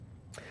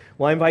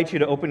Well, I invite you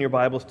to open your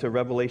Bibles to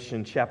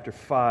Revelation chapter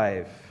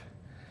 5.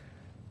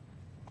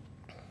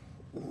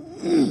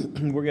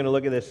 We're going to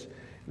look at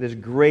this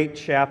great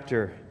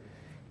chapter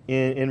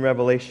in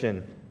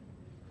Revelation.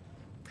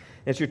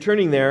 As you're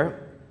turning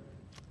there,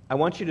 I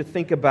want you to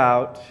think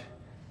about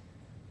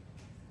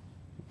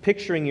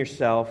picturing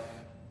yourself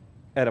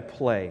at a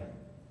play.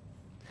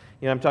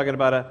 You know, I'm talking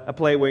about a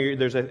play where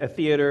there's a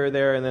theater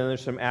there and then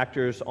there's some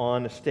actors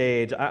on a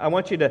stage. I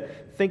want you to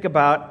think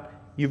about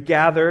you've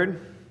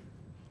gathered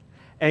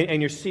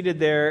and you're seated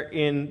there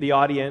in the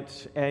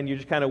audience and you're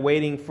just kind of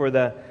waiting for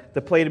the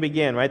play to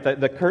begin, right?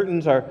 The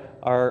curtains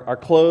are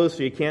closed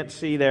so you can't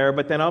see there,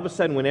 but then all of a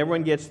sudden when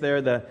everyone gets there,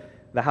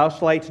 the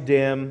house lights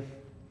dim,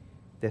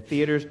 the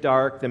theater's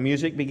dark, the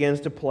music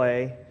begins to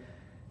play,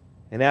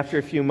 and after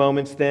a few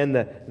moments then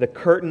the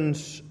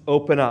curtains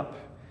open up.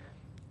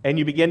 And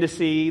you begin to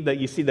see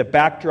the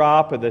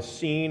backdrop of the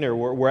scene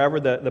or wherever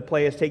the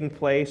play is taking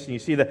place. And you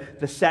see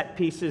the set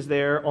pieces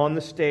there on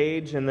the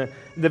stage. And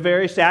the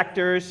various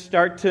actors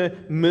start to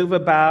move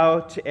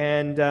about.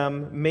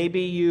 And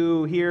maybe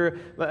you hear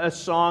a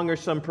song or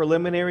some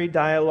preliminary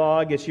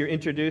dialogue as you're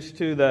introduced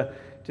to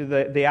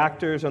the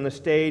actors on the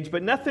stage.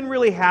 But nothing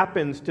really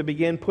happens to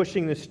begin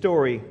pushing the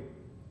story.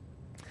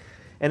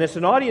 And as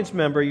an audience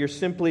member, you're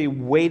simply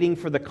waiting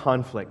for the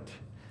conflict.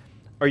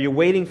 Are you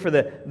waiting for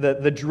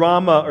the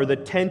drama or the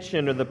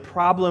tension or the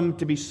problem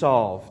to be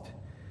solved?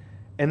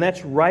 And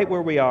that's right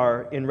where we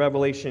are in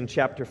Revelation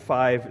chapter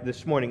 5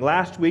 this morning.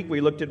 Last week we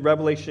looked at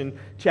Revelation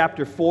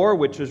chapter 4,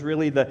 which was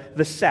really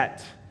the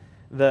set,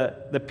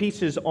 the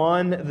pieces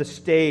on the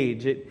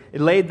stage.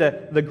 It laid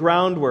the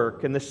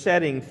groundwork and the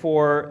setting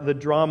for the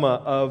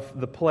drama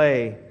of the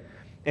play.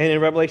 And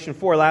in Revelation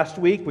 4 last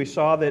week we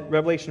saw that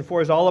Revelation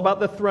 4 is all about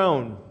the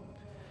throne.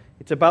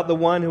 It's about the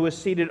one who is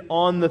seated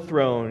on the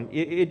throne.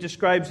 It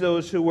describes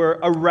those who were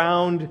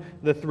around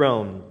the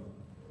throne,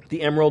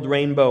 the emerald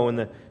rainbow and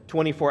the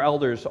 24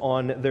 elders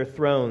on their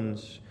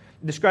thrones.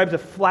 It describes the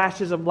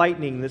flashes of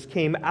lightning that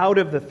came out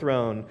of the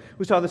throne.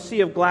 We saw the sea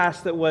of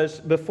glass that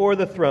was before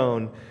the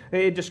throne.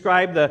 It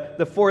described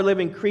the four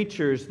living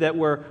creatures that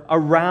were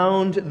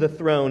around the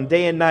throne,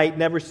 day and night,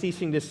 never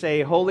ceasing to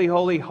say, "Holy,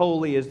 holy,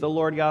 holy is the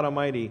Lord God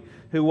Almighty,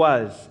 who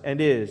was and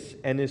is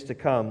to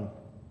come."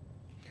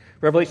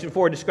 Revelation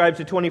 4 describes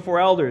the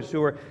 24 elders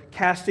who are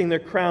casting their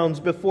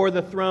crowns before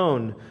the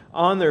throne,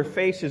 on their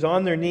faces,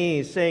 on their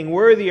knees, saying,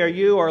 "Worthy are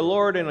you, our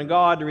Lord and our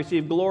God, to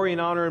receive glory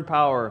and honor and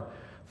power.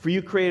 For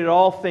you created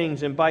all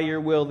things, and by your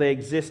will they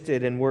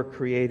existed and were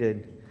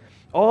created."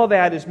 All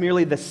that is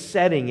merely the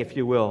setting, if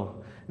you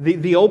will,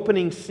 the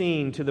opening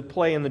scene to the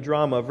play and the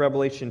drama of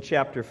Revelation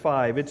chapter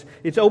 5.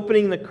 It's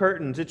opening the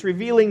curtains, it's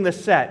revealing the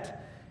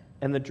set,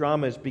 and the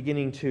drama is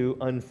beginning to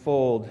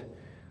unfold.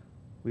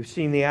 We've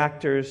seen the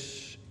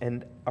actors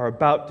and are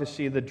about to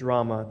see the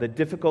drama, the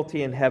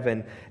difficulty in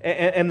heaven.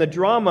 And the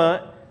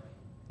drama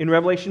in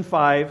Revelation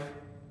 5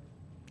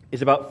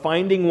 is about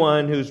finding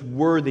one who's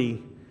worthy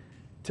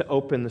to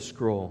open the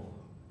scroll.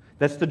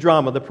 That's the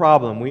drama, the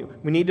problem. We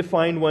need to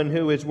find one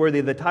who is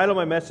worthy. The title of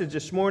my message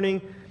this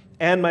morning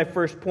and my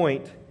first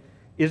point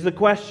is the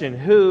question,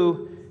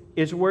 who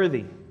is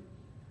worthy?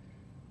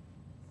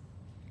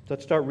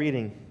 Let's start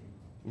reading.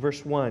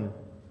 Verse 1.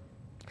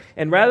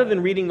 And rather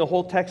than reading the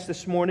whole text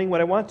this morning,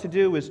 what I want to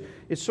do is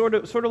sort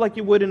of like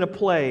you would in a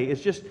play.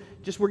 It's just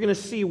we're going to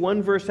see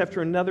one verse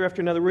after another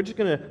after another. We're just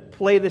going to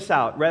play this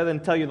out rather than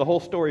tell you the whole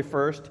story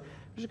first.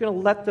 We're just going to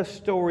let the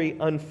story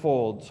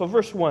unfold. So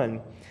verse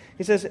 1,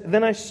 he says,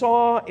 "Then I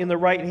saw in the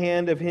right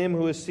hand of him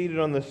who is seated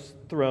on the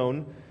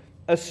throne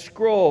a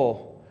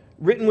scroll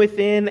written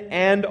within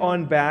and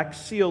on back,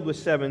 sealed with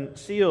 7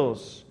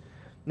 seals."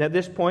 Now at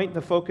this point,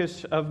 the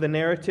focus of the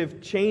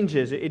narrative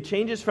changes. It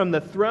changes from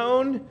the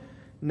throne,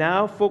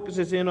 now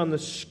focuses in on the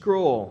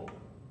scroll,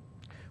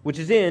 which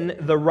is in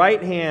the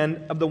right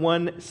hand of the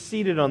one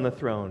seated on the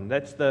throne.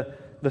 That's the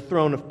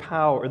throne of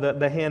power,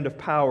 the hand of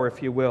power,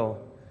 if you will.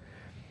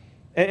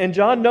 And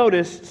John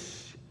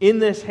noticed in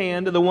this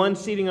hand of the one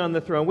seating on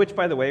the throne, which,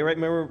 by the way, right,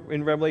 remember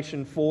in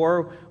Revelation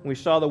 4, when we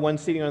saw the one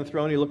seating on the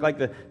throne, he looked like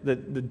the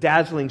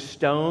dazzling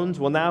stones.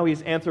 Well, now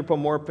he's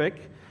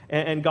anthropomorphic,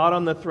 and God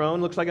on the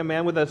throne looks like a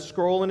man with a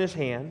scroll in his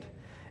hand.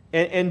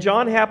 And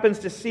John happens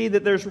to see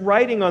that there's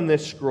writing on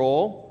this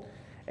scroll,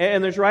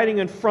 and there's writing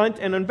in front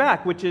and in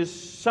back, which is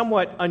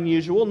somewhat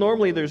unusual.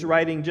 Normally there's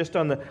writing just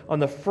on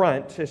the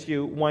front as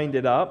you wind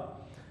it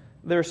up.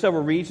 There are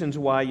several reasons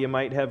why you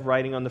might have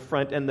writing on the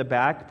front and the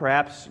back.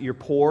 Perhaps you're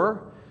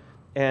poor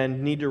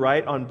and need to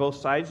write on both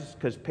sides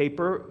because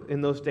paper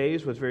in those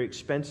days was very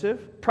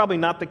expensive. Probably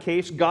not the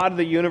case. God of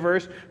the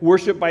universe,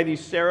 worshipped by these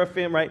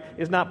seraphim, right,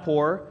 is not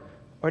poor.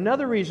 Or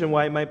another reason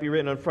why it might be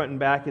written on front and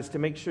back is to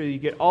make sure you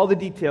get all the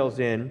details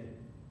in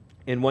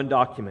one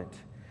document.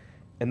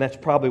 And that's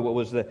probably what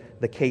was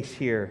the case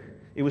here.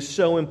 It was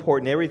so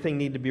important. Everything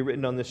needed to be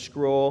written on this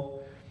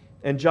scroll.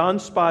 And John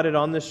spotted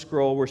on this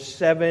scroll were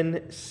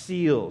 7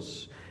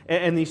 seals.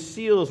 And these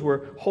seals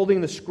were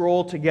holding the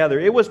scroll together.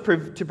 It was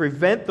to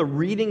prevent the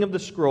reading of the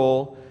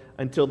scroll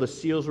until the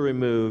seals were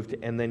removed,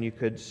 and then you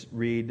could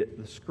read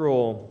the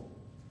scroll.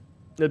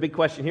 The big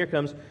question here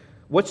comes,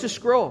 what's the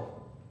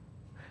scroll?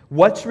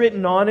 What's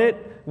written on it?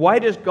 Why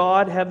does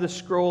God have the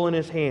scroll in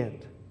His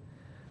hand?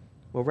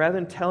 Well, rather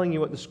than telling you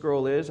what the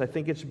scroll is, I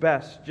think it's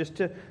best just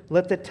to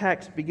let the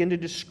text begin to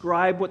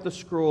describe what the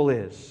scroll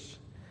is.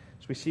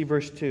 As we see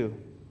verse 2.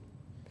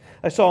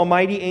 I saw a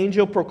mighty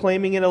angel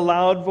proclaiming in a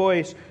loud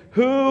voice,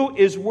 "Who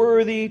is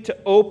worthy to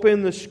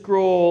open the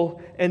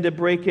scroll and to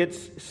break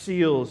its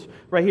seals?"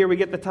 Right here we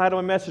get the title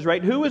and message,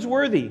 right? Who is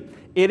worthy?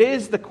 It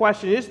is the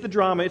question, it is the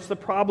drama, it's the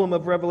problem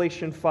of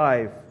Revelation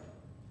 5.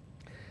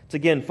 It's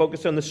again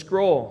focused on the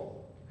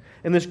scroll.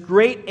 And this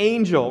great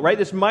angel, right?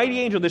 This mighty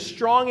angel, this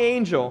strong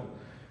angel,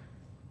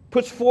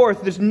 puts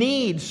forth this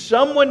need.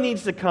 Someone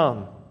needs to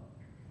come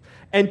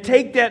and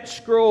take that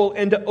scroll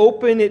and to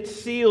open its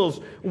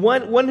seals.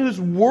 One who's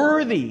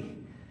worthy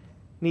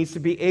needs to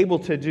be able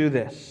to do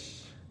this.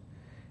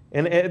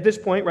 And at this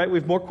point, right, we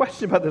have more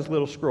questions about this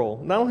little scroll.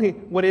 Not only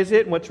what is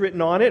it and what's written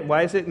on it,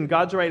 why is it in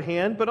God's right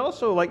hand, but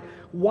also, like,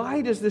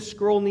 why does this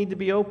scroll need to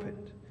be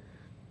opened?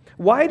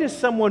 Why does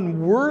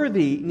someone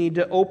worthy need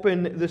to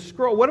open the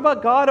scroll? What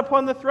about God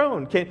upon the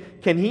throne?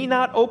 Can He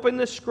not open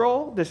the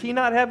scroll? Does He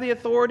not have the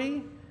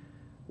authority?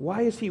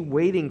 Why is He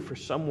waiting for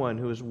someone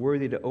who is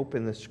worthy to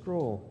open the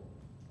scroll?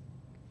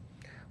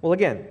 Well,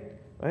 again,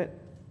 right,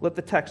 let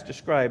the text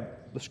describe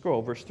the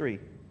scroll, verse 3.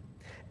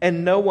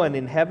 And no one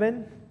in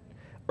heaven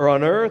or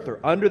on earth or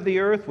under the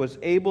earth was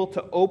able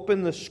to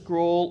open the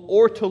scroll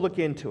or to look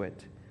into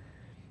it.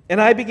 And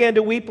I began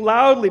to weep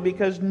loudly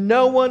because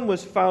no one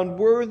was found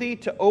worthy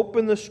to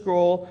open the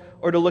scroll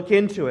or to look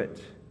into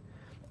it.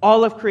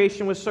 All of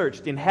creation was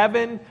searched in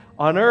heaven,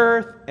 on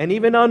earth, and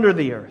even under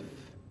the earth.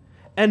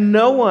 And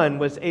no one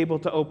was able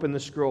to open the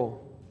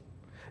scroll.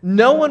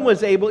 No one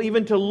was able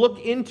even to look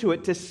into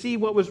it to see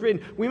what was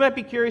written. We might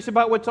be curious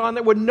about what's on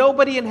there. Well,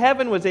 nobody in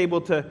heaven was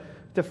able to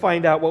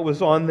find out what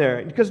was on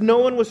there because no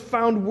one was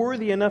found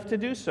worthy enough to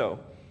do so.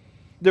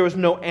 There was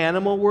no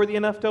animal worthy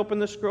enough to open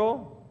the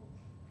scroll.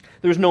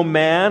 There was no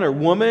man or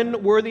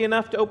woman worthy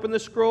enough to open the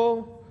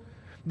scroll.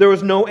 There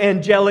was no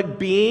angelic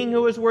being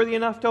who was worthy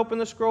enough to open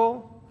the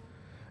scroll.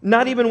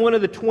 Not even one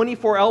of the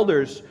 24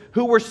 elders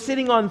who were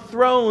sitting on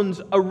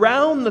thrones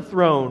around the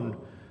throne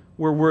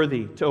were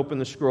worthy to open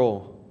the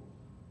scroll.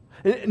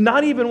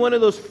 Not even one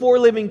of those 4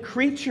 living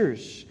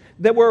creatures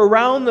that were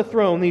around the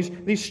throne,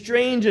 these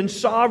strange and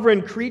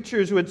sovereign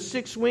creatures who had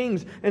 6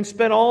 wings and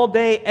spent all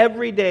day,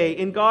 every day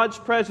in God's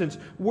presence,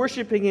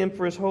 worshiping Him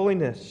for His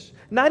holiness.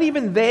 Not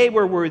even they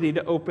were worthy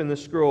to open the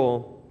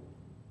scroll.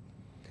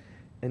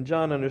 And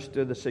John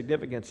understood the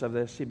significance of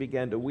this. He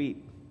began to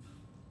weep.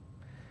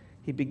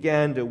 He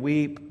began to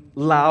weep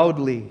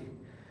loudly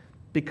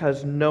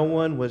because no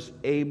one was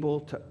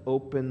able to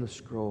open the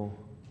scroll.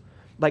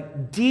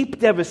 Like deep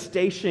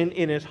devastation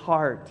in his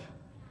heart.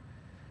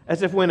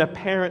 As if when a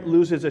parent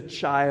loses a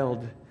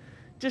child.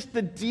 Just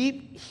the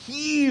deep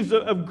heaves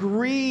of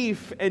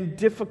grief and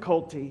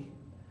difficulty.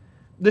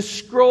 The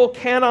scroll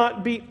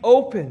cannot be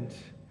opened.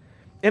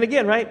 And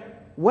again, right,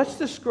 what's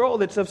the scroll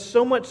that's of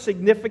so much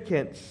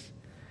significance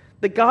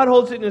that God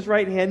holds it in His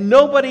right hand?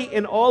 Nobody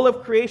in all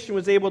of creation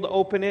was able to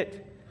open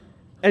it,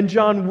 and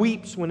John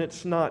weeps when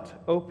it's not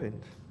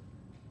opened.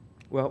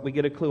 Well, we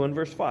get a clue in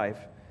verse 5.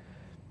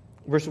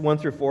 Verse 1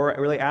 through 4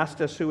 really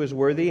asked us who is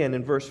worthy, and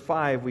in verse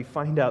 5 we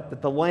find out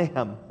that the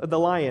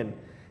lion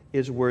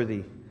is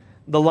worthy.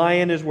 The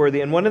lion is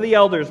worthy. And one of the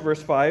elders,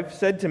 verse 5,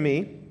 said to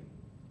me,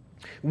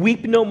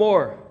 "Weep no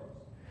more.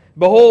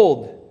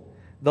 Behold,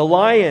 the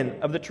Lion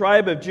of the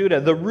tribe of Judah,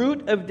 the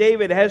Root of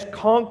David, has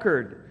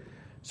conquered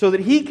so that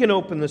He can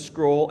open the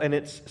scroll and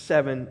its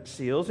 7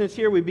 seals." And it's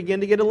here we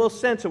begin to get a little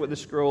sense of what the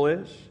scroll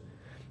is.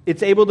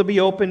 It's able to be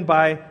opened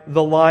by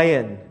the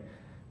lion,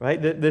 right?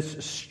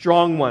 This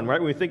strong one, right?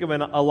 When we think of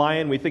a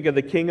lion, we think of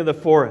the king of the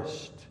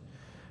forest,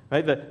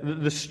 right?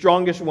 The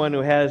strongest one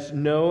who has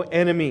no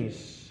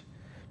enemies.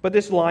 But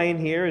this lion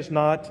here is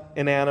not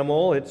an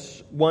animal.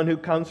 It's one who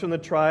comes from the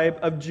tribe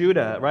of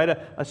Judah, right?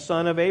 A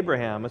son of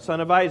Abraham, a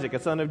son of Isaac, a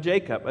son of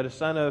Jacob, but a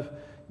son of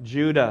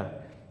Judah.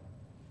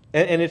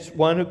 And it's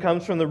one who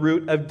comes from the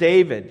root of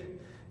David.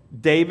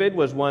 David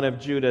was one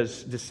of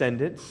Judah's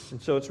descendants, and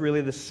so it's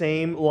really the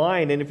same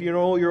line. And if you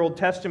know your Old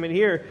Testament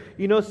here,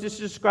 you know this is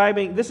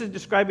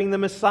describing the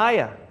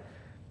Messiah.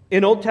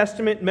 In Old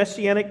Testament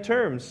messianic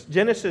terms,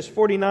 Genesis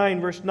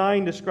 49 verse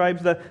 9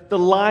 describes the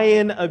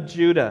Lion of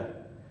Judah.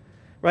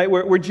 Right,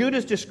 where Judah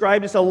is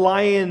described as a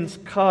lion's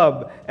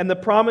cub, and the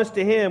promise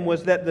to him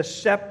was that the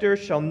scepter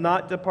shall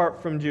not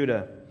depart from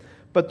Judah,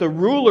 but the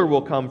ruler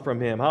will come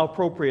from him. How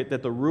appropriate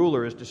that the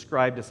ruler is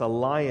described as a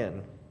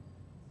lion.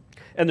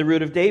 And the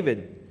root of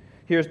David.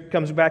 Here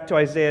comes back to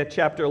Isaiah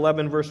chapter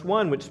 11, verse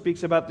 1, which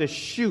speaks about this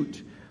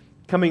shoot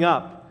coming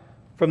up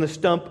from the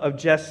stump of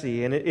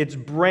Jesse, and its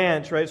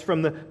branch, right, it's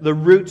from the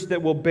roots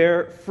that will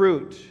bear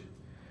fruit.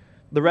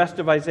 The rest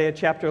of Isaiah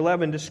chapter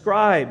 11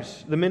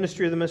 describes the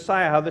ministry of the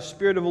Messiah, how the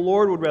Spirit of the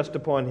Lord would rest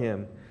upon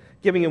Him,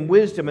 giving Him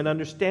wisdom and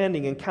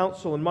understanding and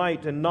counsel and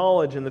might and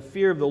knowledge and the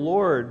fear of the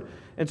Lord.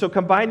 And so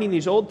combining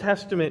these Old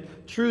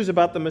Testament truths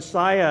about the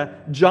Messiah,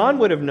 John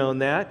would have known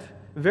that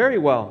very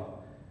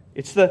well.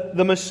 It's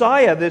the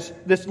Messiah,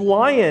 this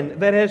lion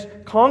that has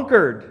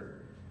conquered.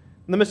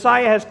 The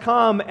Messiah has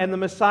come and the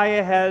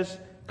Messiah has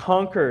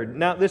conquered.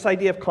 Now, this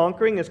idea of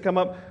conquering has come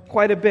up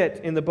quite a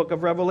bit in the book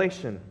of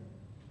Revelation.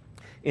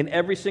 In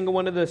every single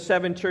one of the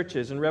 7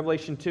 churches in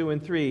Revelation 2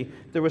 and 3,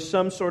 there was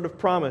some sort of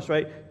promise,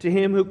 right? To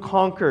him who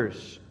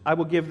conquers, I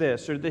will give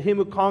this. Or to him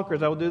who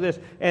conquers, I will do this.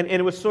 And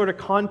it was sort of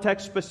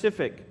context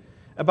specific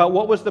about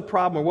what was the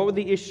problem or what were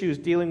the issues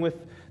dealing with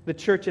the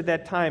church at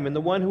that time. And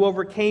the one who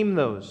overcame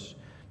those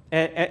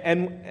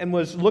and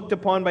was looked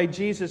upon by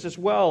Jesus as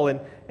well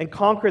and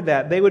conquered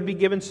that, they would be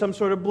given some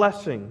sort of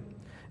blessing.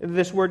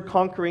 This word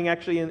conquering,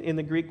 actually in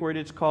the Greek word,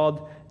 it's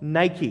called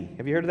Nike.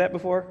 Have you heard of that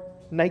before?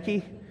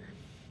 Nike?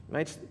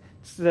 Right?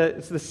 It's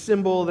the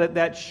symbol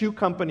that shoe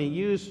company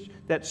used,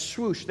 that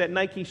swoosh, that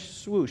Nike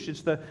swoosh.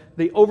 It's the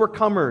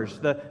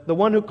overcomers, the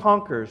one who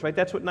conquers, right?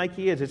 That's what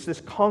Nike is. It's this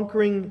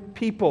conquering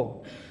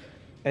people.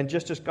 And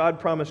just as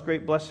God promised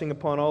great blessing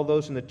upon all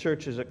those in the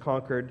churches that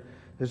conquered,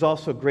 there's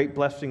also great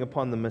blessing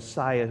upon the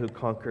Messiah who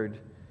conquered.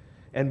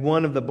 And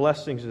one of the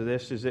blessings of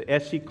this is that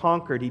as he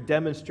conquered, he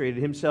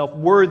demonstrated himself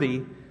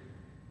worthy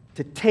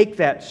to take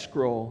that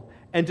scroll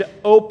and to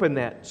open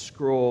that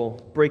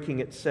scroll, breaking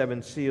its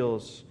 7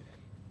 seals.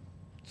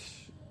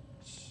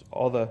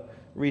 All the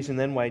reason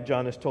then why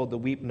John is told to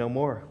weep no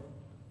more.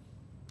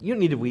 You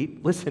don't need to weep.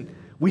 Listen,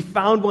 we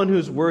found one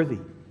who's worthy.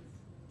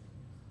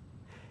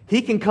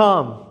 He can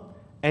come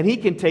and he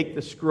can take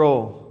the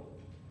scroll.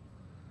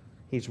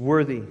 He's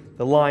worthy.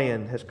 The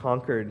lion has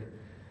conquered.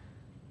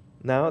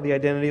 Now the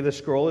identity of the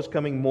scroll is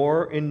coming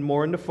more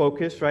into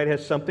focus, right? It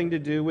has something to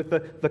do with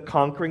the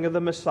conquering of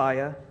the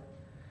Messiah.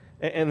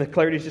 And the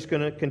clarity is just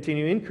going to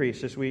continue to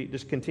increase as we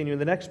just continue in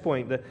the next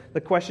point.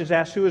 The question is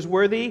asked, who is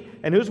worthy?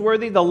 And who's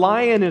worthy? The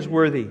lion is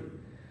worthy.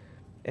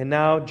 And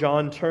now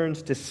John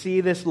turns to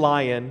see this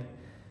lion,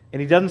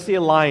 and he doesn't see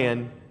a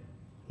lion,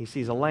 he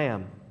sees a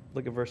lamb.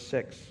 Look at verse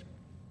 6.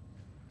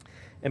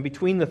 And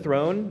between the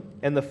throne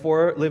and the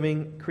 4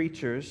 living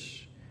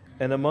creatures,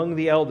 and among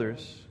the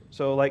elders,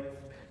 so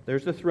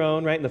there's the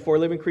throne, right? And the 4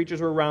 living creatures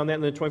were around that,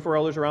 and the 24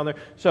 elders were around there.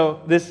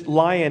 So this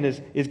lion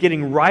is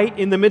getting right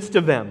in the midst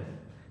of them.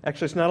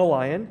 Actually, it's not a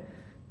lion.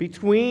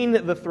 Between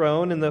the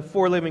throne and the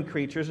 4 living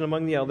creatures and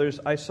among the elders,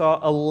 I saw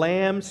a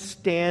lamb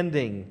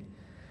standing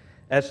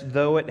as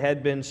though it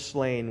had been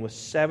slain, with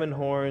 7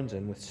 horns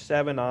and with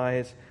 7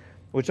 eyes,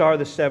 which are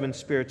the 7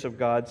 spirits of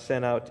God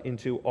sent out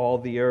into all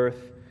the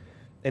earth.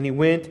 And he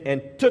went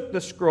and took the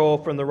scroll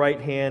from the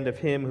right hand of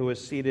him who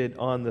was seated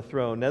on the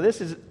throne. Now,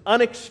 this is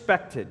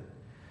unexpected.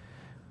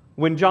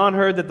 When John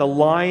heard that the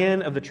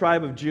lion of the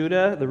tribe of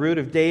Judah, the root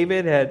of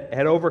David,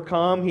 had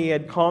overcome, he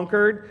had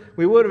conquered,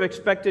 we would have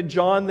expected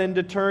John then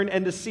to turn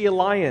and to see a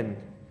lion.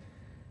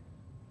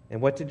 And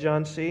what did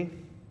John see?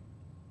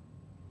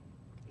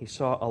 He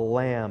saw a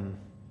lamb.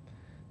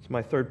 So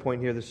my third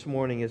point here this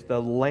morning is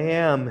the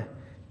lamb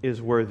is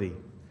worthy.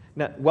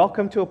 Now,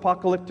 welcome to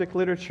apocalyptic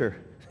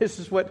literature. This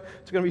is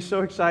what's going to be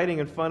so exciting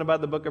and fun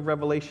about the book of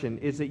Revelation,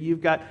 is that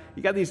you've got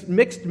these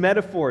mixed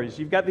metaphors,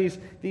 you've got these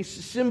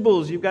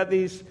symbols, you've got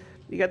these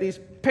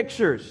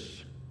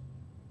pictures,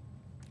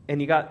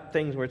 and you got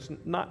things where it's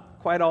not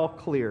quite all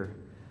clear,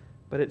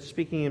 but it's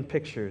speaking in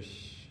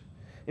pictures.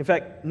 In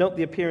fact, note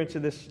the appearance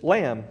of this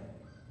lamb.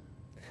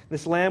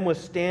 This lamb was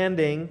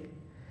standing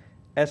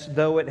as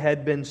though it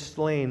had been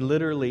slain,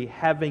 literally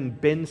having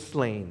been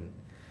slain.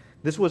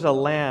 This was a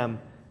lamb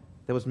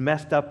that was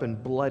messed up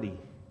and bloody,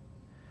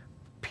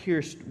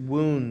 pierced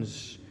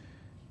wounds.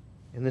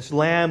 And this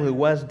lamb who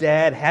was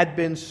dead, had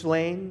been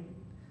slain,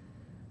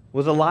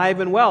 was alive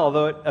and well,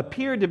 though it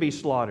appeared to be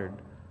slaughtered.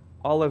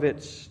 All of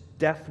its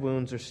death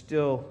wounds are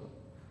still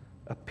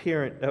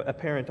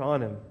apparent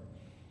on him.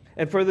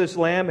 And for this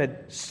lamb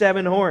had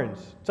 7 horns.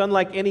 It's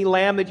unlike any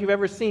lamb that you've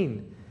ever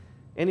seen.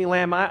 Any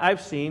lamb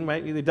I've seen,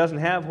 right, either doesn't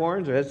have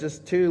horns or has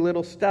just 2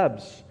 little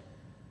stubs.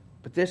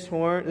 But this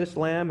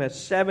lamb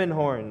has 7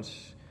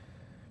 horns.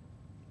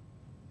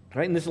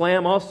 Right, and this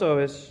lamb also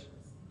has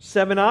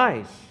 7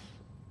 eyes.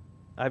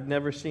 I've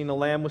never seen a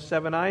lamb with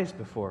 7 eyes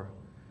before.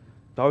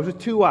 It's always with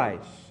 2 eyes.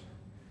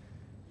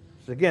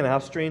 So again, how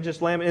strange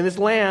this lamb. And this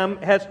lamb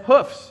has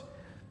hoofs.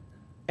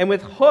 And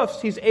with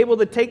hoofs, he's able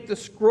to take the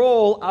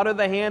scroll out of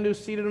the hand who's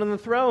seated on the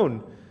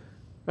throne.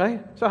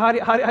 Right? So how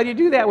do you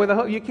do that with a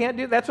hoof? You can't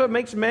do that. That's what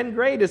makes men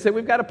great, is that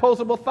we've got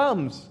opposable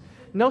thumbs.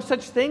 No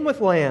such thing with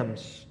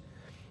lambs.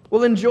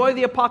 Well, enjoy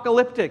the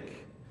apocalyptic.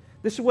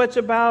 This is what it's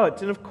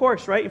about. And of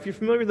course, right, if you're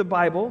familiar with the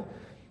Bible,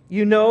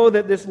 you know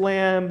that this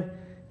lamb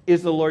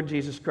is the Lord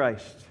Jesus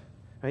Christ.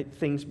 Right?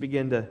 Things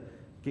begin to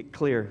get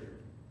clear.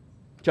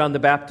 John the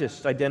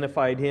Baptist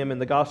identified him in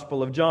the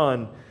Gospel of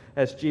John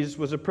as Jesus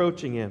was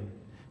approaching him.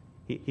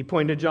 He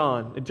pointed to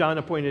John. John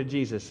appointed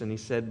Jesus, and he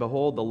said,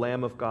 "Behold, the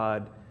Lamb of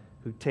God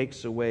who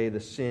takes away the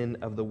sin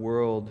of the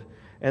world."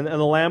 And the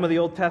Lamb of the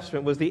Old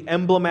Testament was the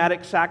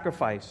emblematic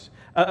sacrifice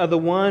of the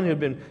one who had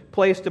been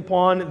placed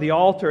upon the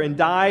altar and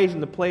dies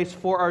in the place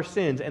for our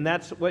sins. And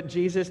that's what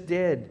Jesus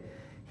did.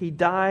 He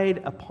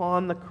died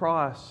upon the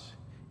cross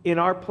in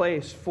our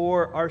place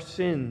for our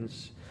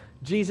sins.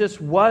 Jesus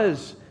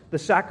was the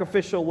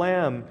sacrificial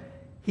lamb.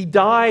 He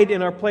died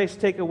in our place to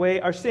take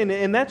away our sin.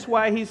 And that's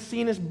why he's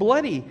seen as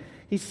bloody.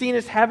 He's seen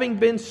as having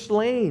been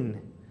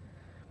slain.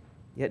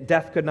 Yet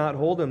death could not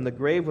hold him. The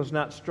grave was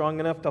not strong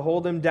enough to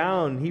hold him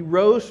down. He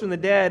rose from the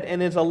dead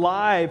and is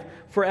alive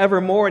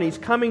forevermore. And he's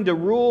coming to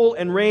rule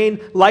and reign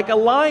like a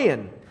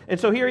lion. And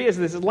so here he is.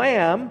 This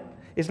lamb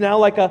is now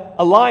like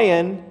a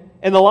lion.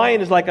 And the lion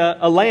is like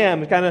a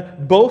lamb, kind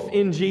of both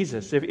in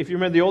Jesus. If you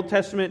remember the Old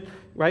Testament,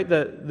 right,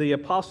 the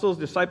apostles,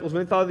 disciples,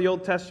 when they thought of the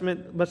Old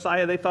Testament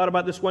Messiah, they thought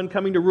about this one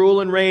coming to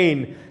rule and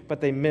reign. But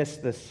they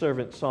missed the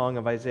servant song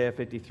of Isaiah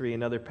 53,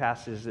 another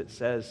passage that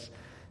says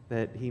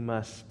that he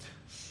must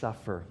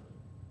suffer.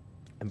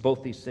 And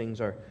both these things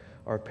are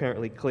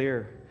apparently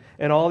clear.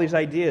 And all these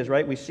ideas,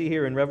 right, we see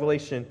here in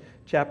Revelation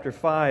chapter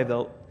 5,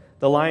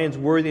 the lion's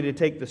worthy to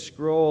take the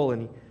scroll.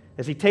 And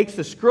as he takes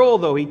the scroll,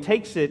 though, he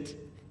takes it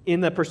in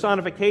the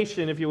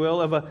personification, if you will,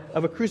 of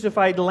a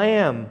crucified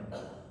lamb.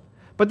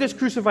 But this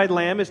crucified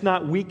lamb is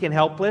not weak and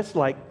helpless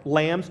like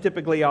lambs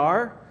typically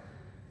are.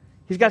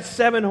 He's got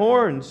 7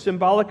 horns,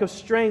 symbolic of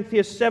strength. He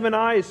has 7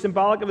 eyes,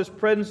 symbolic of his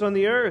presence on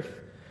the earth.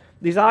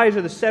 These eyes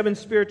are the 7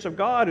 spirits of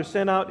God who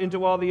sent out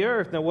into all the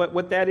earth. Now,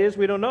 what that is,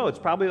 we don't know. It's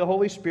probably the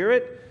Holy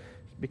Spirit,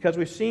 because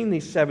we've seen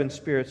these 7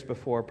 spirits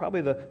before.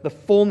 Probably the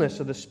fullness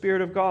of the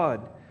Spirit of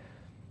God.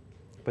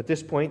 But at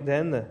this point,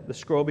 then, the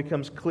scroll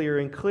becomes clearer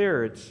and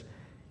clearer. Its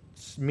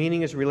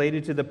meaning is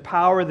related to the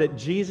power that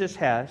Jesus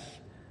has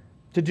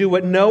to do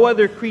what no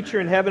other creature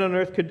in heaven and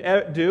earth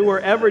could do or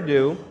ever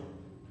do,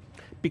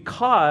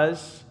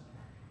 because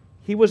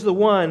he was the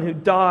one who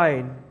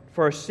died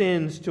for our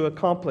sins to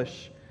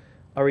accomplish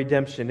our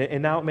redemption.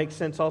 And now it makes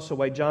sense also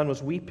why John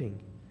was weeping.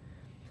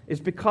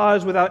 It's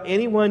because without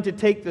anyone to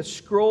take the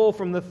scroll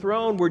from the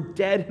throne, we're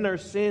dead in our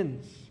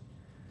sins.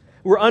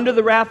 We're under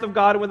the wrath of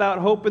God and without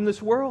hope in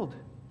this world.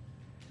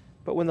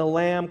 But when the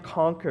Lamb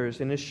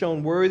conquers and is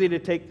shown worthy to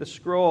take the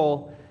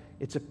scroll,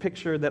 it's a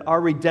picture that our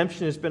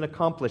redemption has been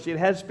accomplished. It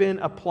has been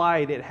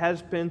applied. It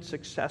has been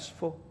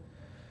successful.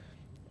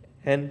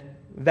 And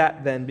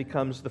that then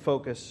becomes the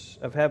focus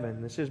of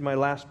heaven. This is my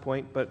last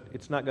point, but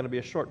it's not going to be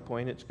a short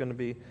point. It's going to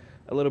be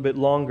a little bit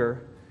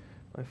longer.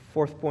 My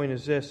 4th point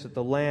is this, that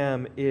the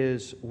Lamb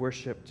is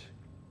worshipped.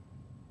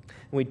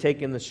 When we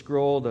take in the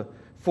scroll, the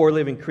 4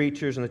 living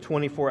creatures and the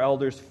 24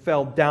 elders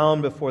fell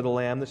down before the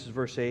Lamb. This is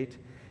verse 8.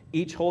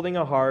 Each holding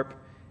a harp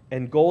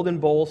and golden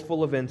bowls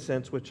full of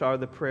incense, which are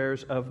the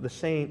prayers of the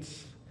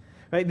saints.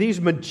 Right? These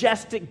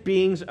majestic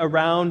beings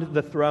around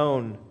the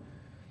throne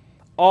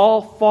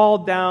all fall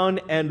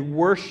down and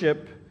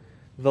worship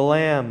the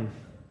Lamb.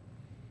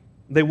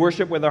 They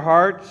worship with their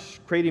hearts,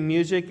 creating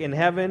music in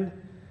heaven.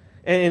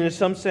 And in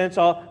some sense,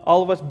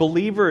 all of us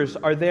believers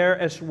are there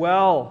as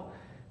well,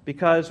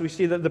 because we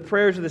see that the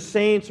prayers of the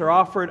saints are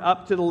offered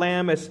up to the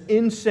Lamb as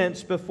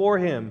incense before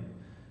Him.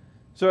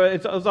 So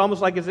it's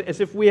almost like as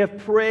if we have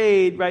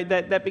prayed, right?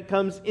 That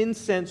becomes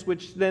incense,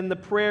 which then the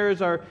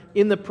prayers are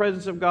in the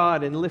presence of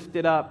God and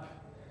lifted up.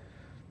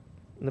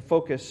 And the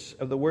focus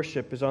of the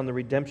worship is on the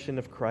redemption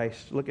of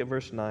Christ. Look at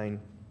verse 9.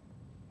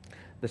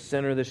 The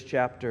center of this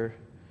chapter,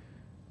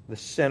 the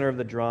center of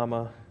the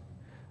drama,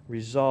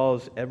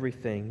 resolves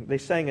everything. They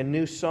sang a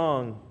new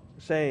song,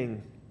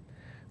 saying,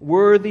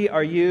 "Worthy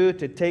are you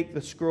to take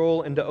the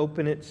scroll and to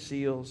open its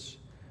seals.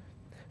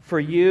 For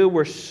you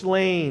were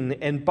slain,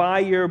 and by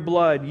your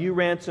blood you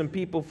ransomed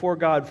people for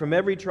God from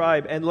every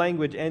tribe and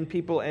language and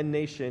people and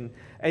nation.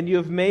 And you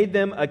have made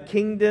them a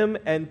kingdom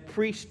and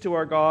priests to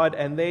our God,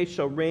 and they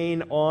shall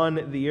reign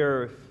on the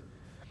earth."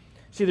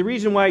 See, the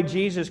reason why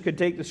Jesus could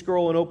take the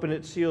scroll and open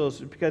its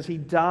seals is because He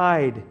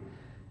died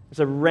as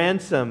a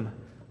ransom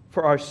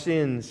for our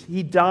sins.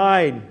 He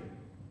died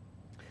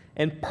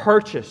and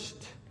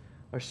purchased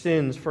our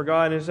sins for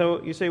God. And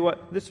so you say,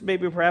 what? This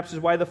maybe perhaps is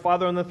why the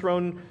Father on the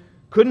throne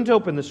couldn't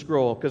open the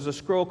scroll, because the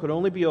scroll could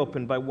only be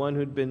opened by one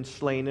who'd been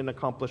slain and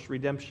accomplished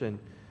redemption,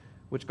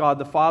 which God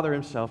the Father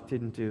Himself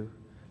didn't do,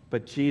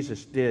 but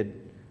Jesus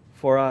did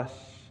for us.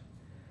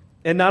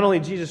 And not only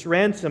Jesus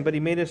ransomed, but He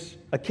made us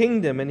a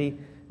kingdom, and He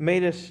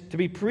made us to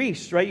be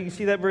priests, right? You can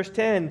see that verse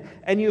 10.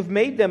 "And you've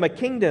made them a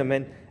kingdom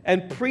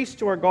and priests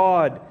to our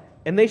God,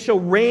 and they shall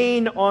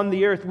reign on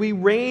the earth." We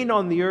reign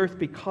on the earth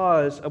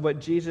because of what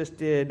Jesus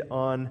did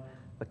on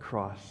the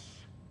cross.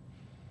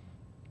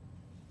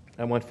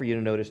 I want for you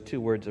to notice 2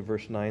 words of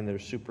verse 9 that are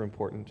super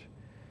important.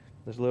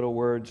 There's little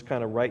words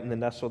kind of right in the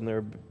nestle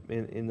there,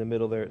 in the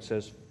middle there. It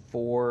says,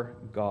 "for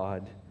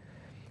God."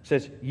 It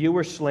says, "You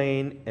were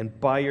slain, and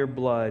by your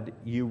blood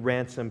you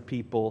ransomed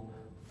people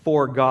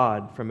for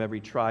God from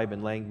every tribe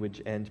and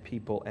language and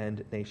people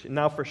and nation."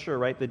 Now for sure,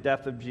 right, the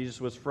death of Jesus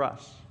was for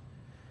us.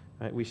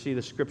 Right? We see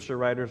the Scripture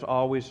writers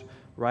always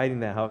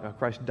writing that, how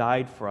Christ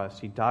died for us.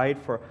 He died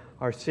for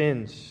our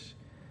sins.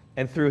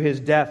 And through His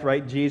death,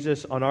 right,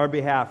 Jesus on our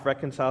behalf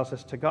reconciles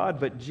us to God.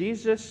 But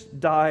Jesus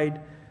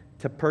died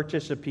to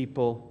purchase a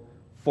people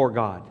for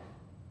God.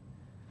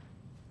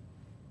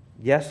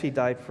 Yes, He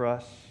died for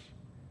us,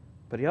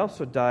 but He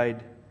also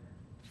died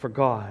for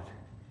God.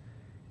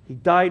 He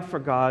died for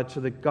God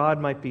so that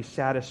God might be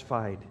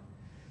satisfied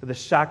with the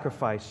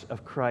sacrifice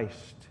of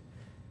Christ.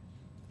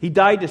 He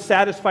died to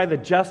satisfy the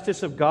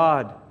justice of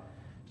God,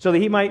 so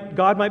that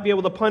God might be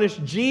able to punish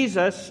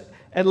Jesus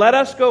and let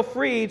us go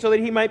free, so that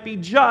He might be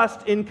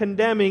just in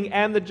condemning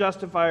and the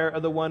justifier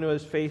of the one who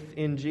has faith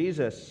in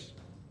Jesus.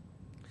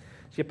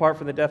 See, apart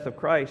from the death of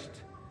Christ,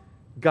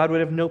 God would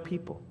have no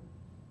people.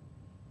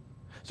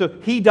 So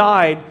He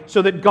died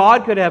so that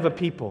God could have a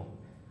people,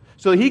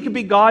 so that He could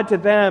be God to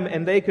them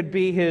and they could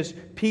be His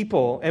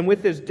people. And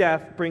with His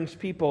death brings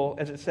people,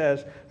 as it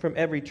says, from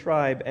every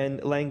tribe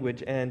and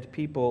language and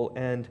people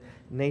and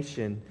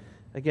nation.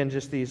 Again,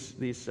 just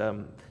these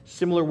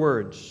similar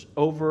words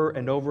over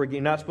and over again.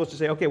 You're not supposed to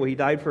say, okay, well, He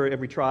died for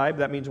every tribe.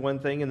 That means one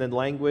thing. And then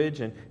language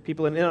and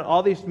people. And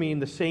all these mean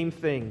the same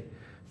thing.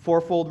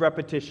 Fourfold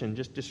repetition,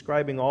 just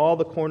describing all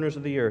the corners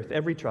of the earth,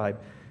 every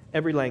tribe,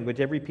 every language,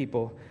 every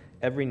people,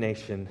 every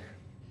nation.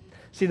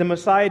 See, the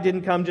Messiah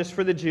didn't come just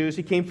for the Jews.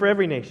 He came for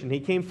every nation. He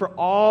came for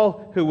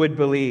all who would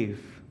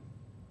believe.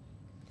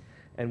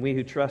 And we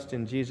who trust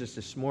in Jesus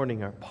this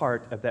morning are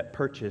part of that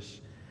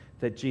purchase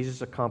that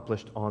Jesus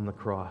accomplished on the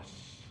cross.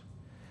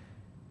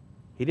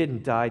 He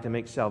didn't die to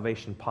make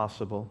salvation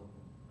possible.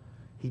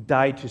 He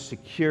died to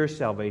secure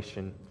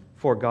salvation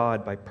for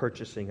God by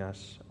purchasing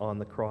us on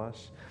the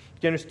cross.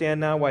 Do you understand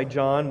now why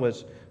John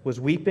was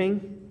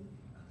weeping?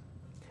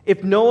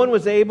 If no one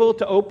was able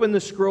to open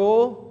the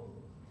scroll,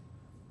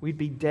 we'd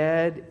be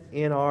dead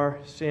in our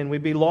sin.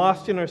 We'd be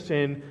lost in our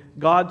sin.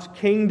 God's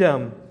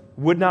kingdom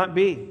would not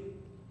be.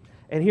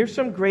 And here's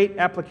some great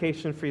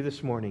application for you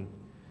this morning.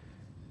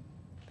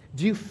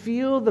 Do you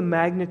feel the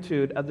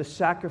magnitude of the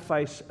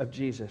sacrifice of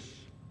Jesus?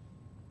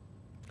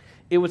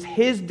 It was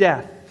His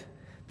death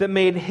that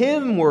made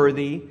Him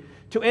worthy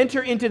to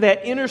enter into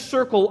that inner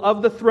circle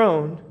of the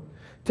throne,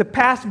 to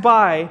pass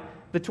by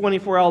the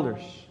 24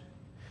 elders,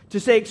 to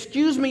say,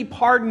 excuse me,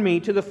 pardon me,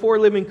 to the 4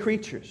 living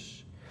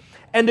creatures,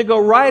 and to go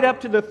right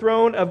up to the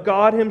throne of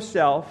God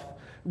Himself,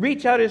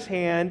 reach out His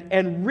hand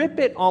and rip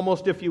it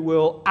almost, if you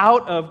will,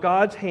 out of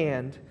God's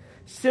hand,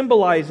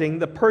 symbolizing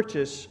the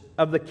purchase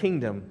of the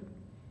kingdom.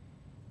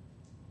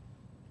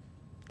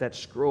 That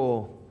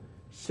scroll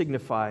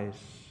signifies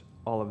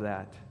all of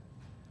that.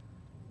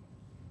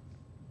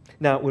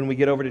 Now, when we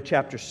get over to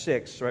chapter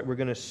 6, right, we're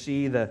going to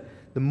see the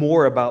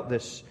more about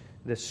this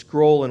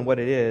scroll and what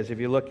it is. If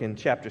you look in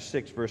chapter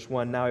 6, verse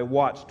 1, now I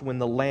watched when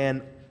the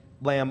Lamb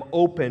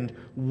opened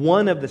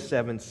one of the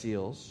 7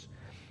 seals,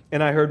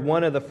 and I heard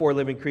one of the 4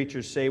 living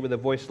creatures say with a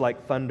voice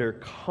like thunder,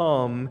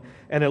 "Come."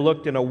 And I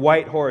looked, and a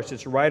white horse.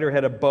 Its rider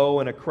had a bow,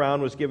 and a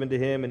crown was given to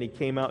him, and he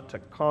came out to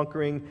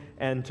conquering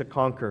and to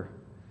conquer.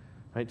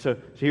 Right, so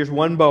here's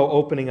one bow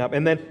opening up.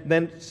 And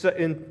then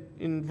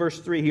in verse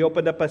 3, he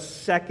opened up a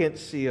second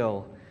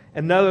seal.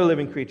 Another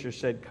living creature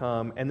said,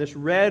 "Come." And this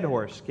red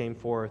horse came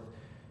forth.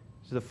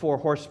 So the 4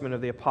 horsemen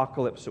of the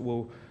apocalypse that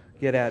we'll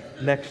get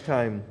at next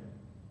time.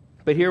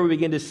 But here we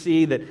begin to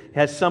see that it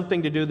has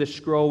something to do, the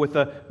scroll, with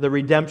the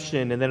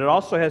redemption. And then it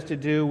also has to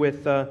do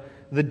with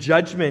the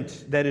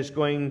judgment that is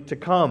going to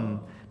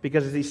come.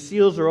 Because as these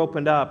seals are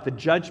opened up, the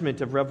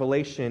judgment of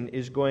Revelation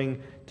is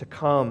going to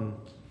come.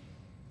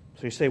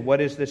 So you say, what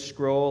is this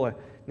scroll?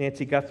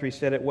 Nancy Guthrie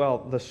said it well.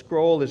 The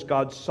scroll is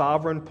God's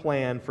sovereign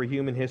plan for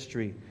human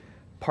history.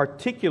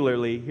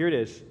 Particularly, here it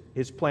is,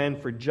 His plan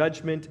for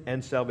judgment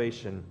and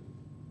salvation.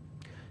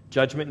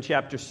 Judgment in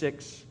chapter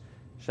 6,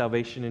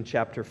 salvation in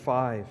chapter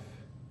 5.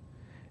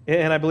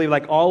 And I believe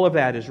like all of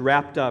that is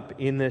wrapped up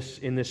in this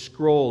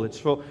scroll. It's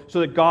so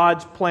that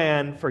God's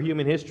plan for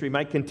human history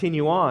might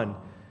continue on.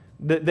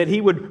 That He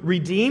would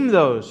redeem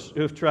those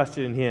who have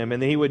trusted in Him,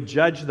 and that He would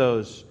judge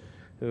those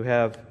who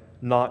have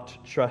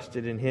not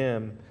trusted in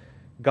Him.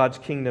 God's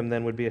kingdom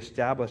then would be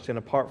established. And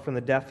apart from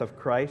the death of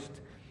Christ,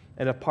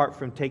 and apart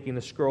from taking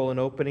the scroll and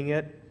opening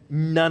it,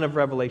 none of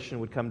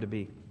Revelation would come to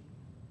be.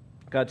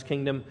 God's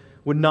kingdom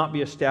would not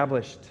be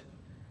established.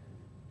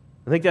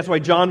 I think that's why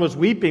John was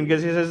weeping,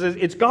 because he says,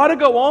 it's got to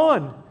go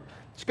on.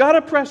 It's got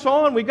to press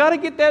on. We've got to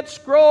get that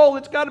scroll.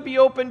 It's got to be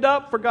opened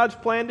up for God's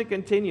plan to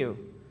continue.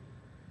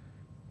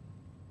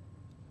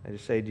 I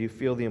just say, do you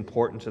feel the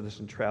importance of the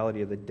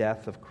centrality of the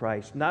death of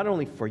Christ, not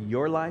only for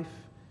your life,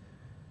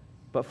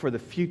 but for the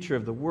future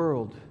of the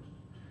world?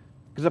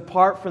 Because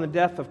apart from the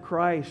death of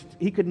Christ,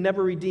 He could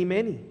never redeem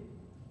any.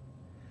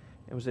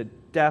 It was the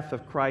death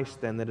of Christ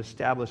then that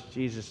established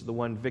Jesus as the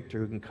one victor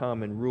who can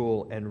come and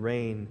rule and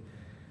reign.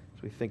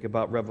 As we think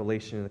about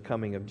Revelation and the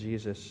coming of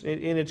Jesus.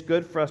 And it's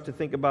good for us to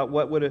think about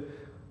what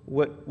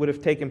would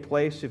have taken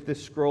place if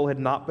this scroll had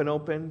not been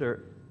opened,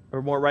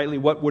 or more rightly,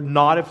 what would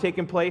not have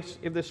taken place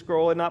if this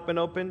scroll had not been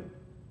opened.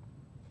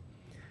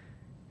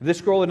 If this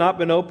scroll had not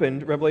been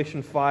opened,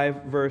 Revelation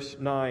 5, verse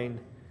 9,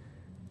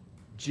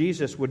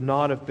 Jesus would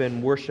not have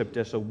been worshipped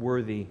as a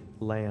worthy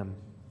lamb.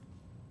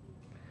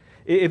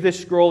 If this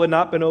scroll had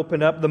not been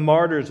opened up, the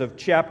martyrs of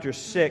chapter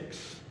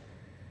 6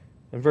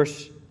 and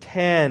verse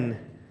 10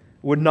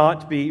 would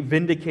not be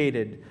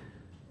vindicated.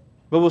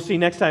 But we'll see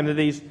next time that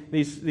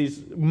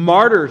these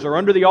martyrs are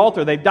under the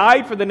altar. They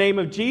died for the name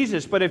of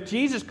Jesus. But if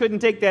Jesus couldn't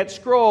take that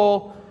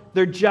scroll,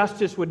 their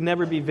justice would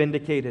never be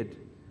vindicated.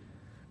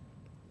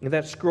 If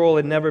that scroll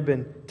had never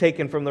been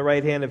taken from the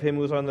right hand of him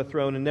who was on the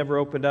throne and never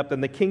opened up, then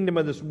the kingdom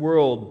of this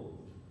world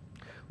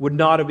would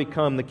not have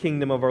become the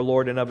kingdom of our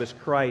Lord and of his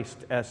Christ,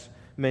 as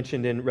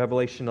mentioned in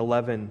Revelation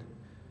 11.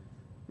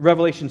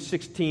 Revelation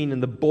 16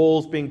 and the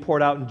bowls being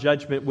poured out in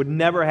judgment would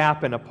never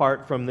happen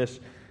apart from this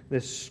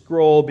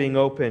scroll being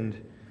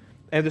opened.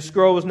 And the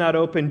scroll was not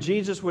opened,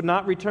 Jesus would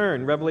not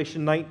return.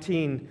 Revelation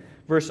 19,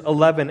 verse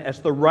 11,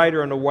 as the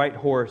rider on a white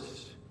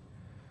horse.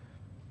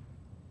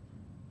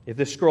 If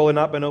this scroll had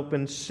not been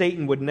opened,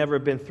 Satan would never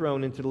have been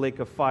thrown into the lake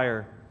of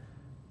fire.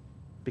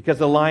 Because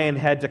the lion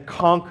had to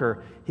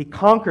conquer. He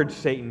conquered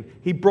Satan.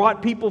 He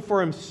brought people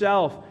for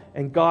himself.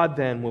 And God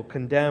then will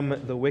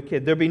condemn the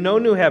wicked. There'll be no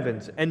new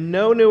heavens and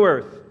no new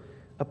earth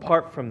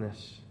apart from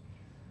this.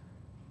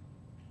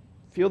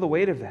 Feel the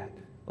weight of that.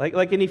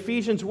 Like in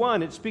Ephesians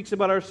 1, it speaks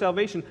about our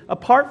salvation.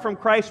 Apart from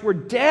Christ, we're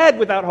dead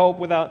without hope,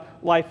 without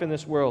life in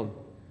this world.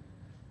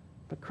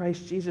 But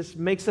Christ Jesus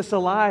makes us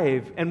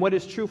alive. And what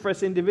is true for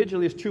us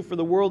individually is true for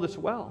the world as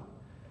well.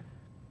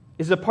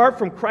 Is apart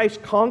from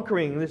Christ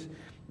conquering,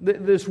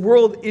 this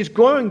world is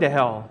going to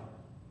hell.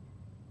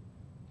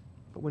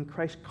 But when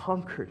Christ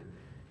conquered,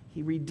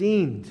 he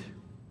redeemed.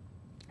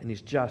 And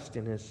he's just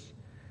in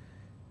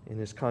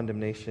his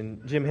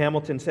condemnation. Jim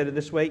Hamilton said it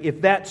this way: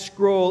 if that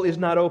scroll is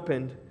not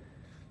opened,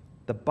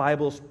 the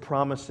Bible's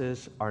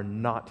promises are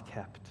not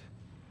kept.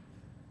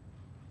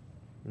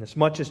 And as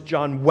much as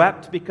John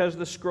wept because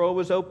the scroll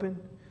was open,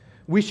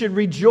 we should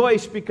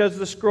rejoice because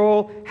the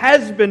scroll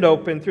has been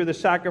opened through the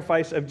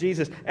sacrifice of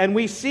Jesus. And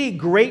we see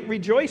great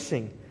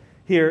rejoicing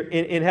here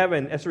in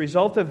heaven as a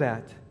result of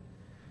that.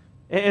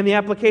 And the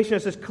application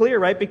is clear,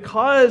 right?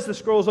 Because the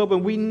scroll is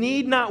open, we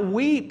need not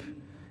weep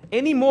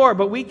anymore,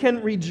 but we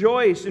can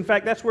rejoice. In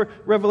fact, that's where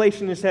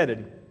Revelation is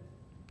headed.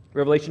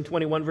 Revelation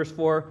 21, verse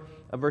 4,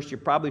 a verse you're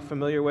probably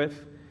familiar with.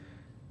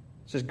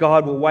 It says,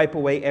 God will wipe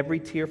away every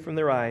tear from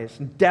their eyes,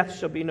 and death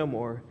shall be no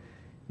more.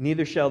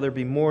 Neither shall there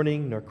be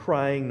mourning, nor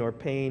crying, nor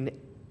pain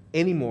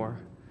anymore,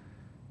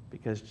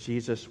 because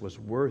Jesus was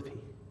worthy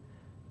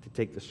to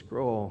take the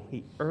scroll.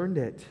 He earned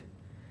it.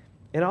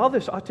 And all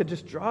this ought to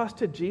just draw us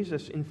to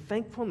Jesus in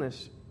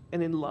thankfulness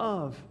and in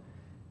love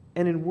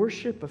and in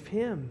worship of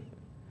Him.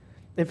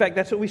 In fact,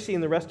 that's what we see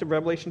in the rest of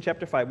Revelation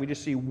chapter 5. We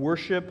just see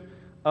worship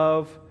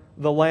of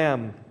the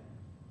Lamb.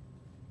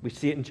 We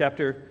see it in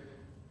chapter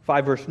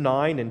 5, verse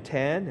 9 and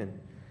 10. And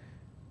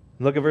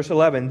look at verse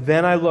 11.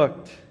 Then I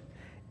looked,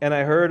 and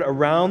I heard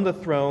around the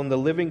throne the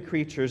living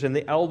creatures and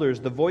the elders,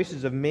 the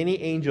voices of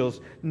many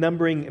angels,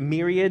 numbering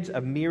myriads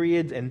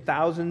and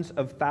thousands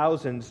of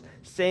thousands,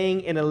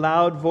 saying in a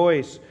loud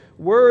voice,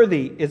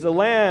 Worthy is the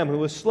Lamb who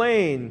was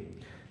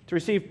slain to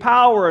receive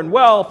power and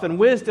wealth and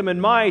wisdom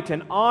and might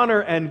and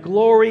honor and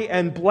glory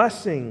and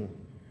blessing.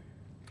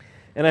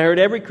 And I heard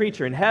every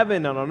creature in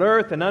heaven and on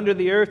earth and under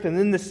the earth and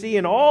in the sea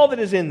and all that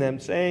is in them,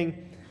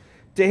 saying,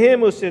 To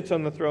Him who sits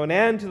on the throne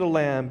and to the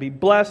Lamb be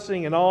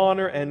blessing and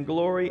honor and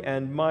glory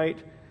and might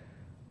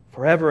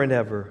forever and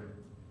ever.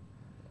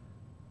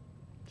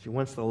 See,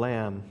 once the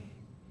Lamb,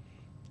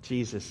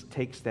 Jesus,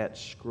 takes that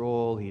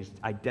scroll, He's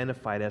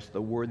identified as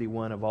the worthy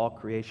one of all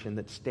creation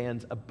that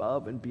stands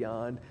above and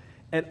beyond,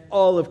 and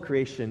all of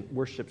creation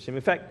worships Him.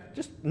 In fact,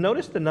 just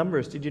notice the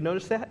numbers. Did you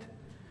notice that?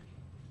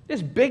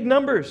 There's big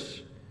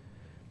numbers.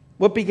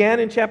 What began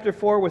in chapter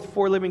 4 with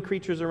 4 living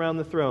creatures around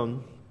the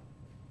throne,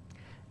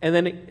 and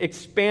then it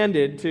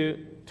expanded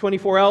to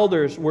 24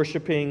 elders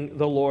worshiping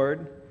the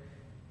Lord.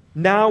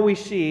 Now we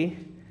see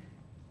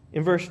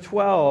in verse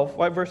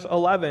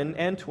 11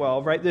 and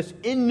 12, right, this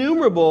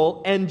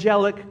innumerable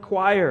angelic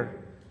choir.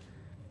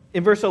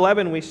 In verse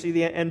 11, we see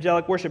the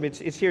angelic worship.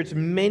 It's here. It's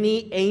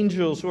many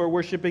angels who are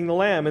worshiping the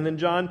Lamb. And then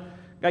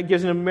God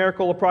gives a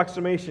numerical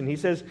approximation. He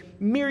says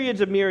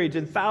myriads of myriads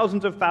and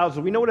thousands of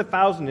thousands. We know what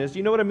 1,000 is. Do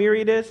you know what a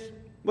myriad is?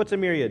 What's a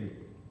myriad?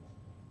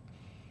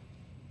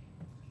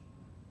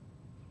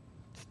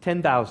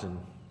 10,000.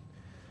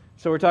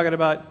 So we're talking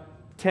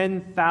about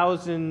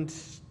 10,000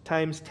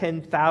 times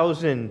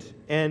 10,000.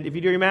 And if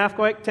you do your math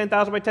quick,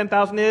 10,000 by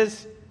 10,000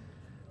 is?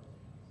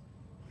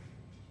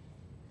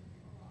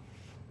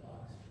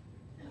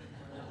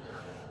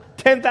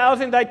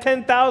 $10,000 by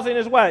 10,000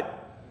 is what?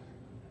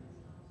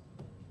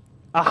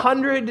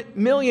 100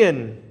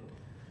 million.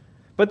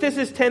 But this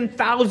is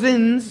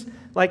 10,000s,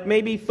 like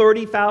maybe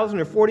 30,000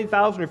 or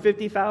 40,000 or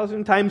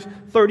 50,000 times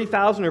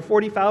 30,000 or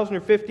 40,000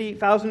 or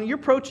 50,000. You're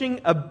approaching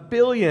 1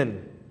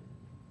 billion.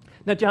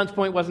 Now, John's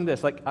point wasn't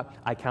this. Like,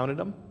 I counted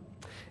them,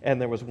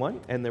 and there was 1,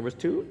 and there was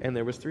 2, and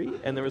there was 3,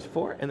 and there was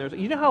 4, and there was...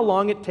 You know how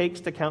long it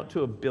takes to count to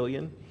 1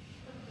 billion?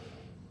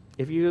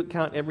 If you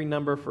count every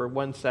number for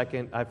 1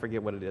 second, I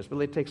forget what it is, but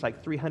it takes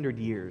like 300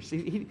 years.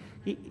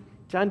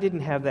 John didn't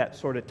have that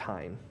sort of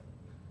time.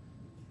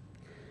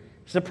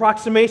 It's an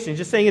approximation. He's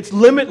just saying it's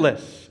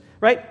limitless,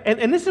 right?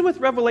 And this is with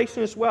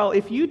Revelation as well.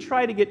 If you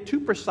try to get too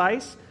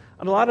precise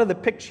on a lot of the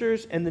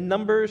pictures and the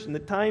numbers and the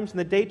times and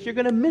the dates, you're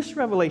going to miss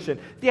Revelation.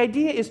 The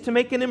idea is to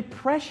make an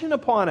impression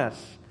upon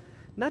us,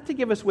 not to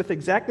give us with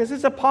exactness. This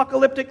is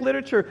apocalyptic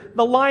literature.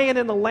 The lion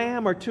and the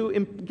lamb are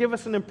to give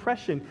us an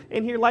impression.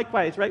 And here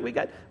likewise, right? We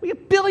got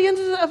billions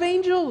of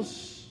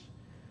angels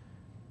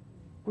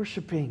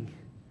worshiping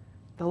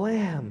the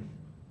Lamb,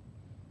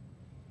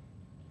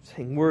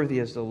 saying, "Worthy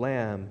is the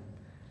Lamb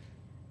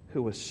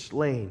who was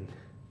slain."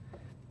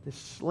 This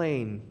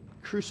slain,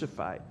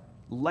 crucified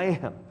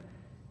Lamb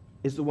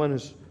is the one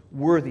who's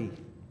worthy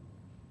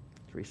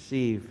to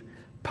receive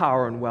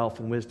power and wealth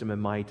and wisdom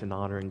and might and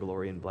honor and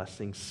glory and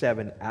blessing.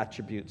 7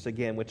 attributes,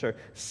 again, which are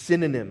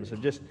synonyms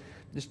of just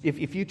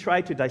if you try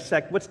to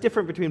dissect what's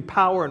different between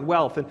power and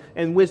wealth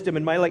and wisdom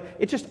and might, like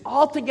it's just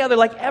all together,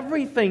 like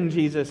everything,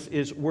 Jesus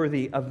is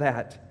worthy of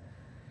that.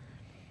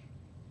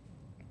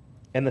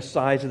 And the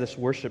size of this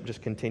worship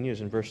just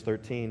continues in verse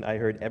 13. I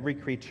heard every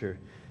creature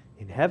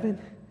in heaven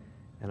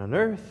and on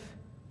earth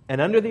and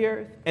under the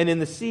earth and in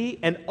the sea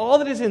and all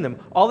that is in them,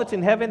 all that's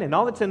in heaven and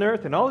all that's in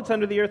earth and all that's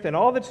under the earth and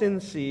all that's in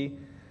the sea,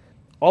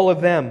 all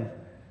of them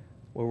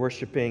were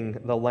worshiping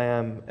the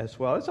Lamb as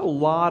well. It's a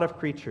lot of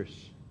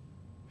creatures,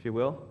 if you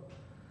will.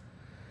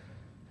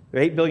 There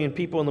are 8 billion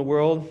people in the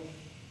world,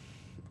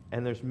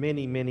 and there's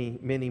many, many,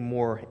 many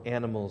more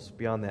animals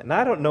beyond that. And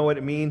I don't know what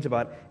it means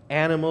about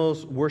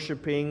animals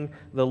worshiping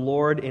the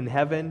Lord in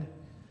heaven.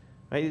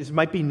 Right? This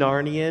might be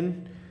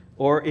Narnian,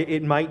 or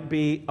it might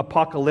be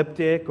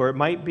apocalyptic, or it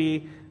might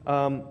be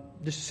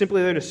just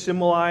simply there to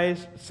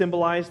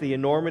symbolize the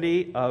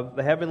enormity of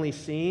the heavenly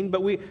scene.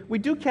 But we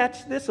do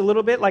catch this a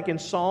little bit, like in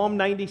Psalm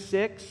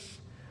 96.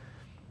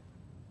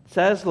 It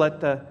says, "Let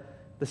the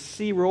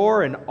sea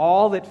roar and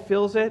all that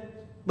fills it.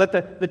 Let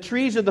the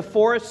trees of the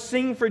forest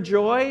sing for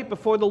joy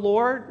before the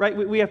Lord." Right?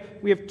 We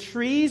have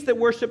trees that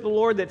worship the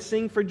Lord that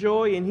sing for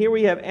joy, and here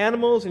we have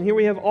animals, and here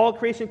we have all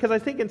creation. Because I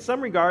think in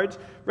some regards,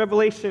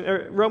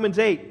 Romans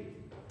 8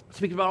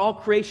 speaks about all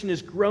creation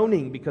is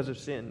groaning because of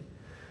sin.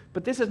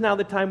 But this is now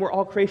the time where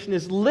all creation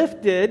is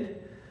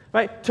lifted,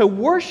 right, to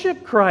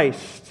worship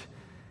Christ,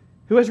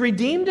 who has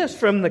redeemed us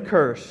from the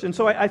curse. And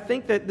so I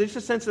think that there's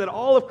a sense that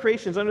all of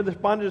creation is under the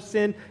bondage of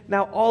sin.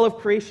 Now all of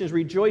creation is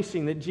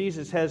rejoicing that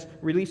Jesus has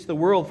released the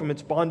world from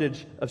its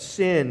bondage of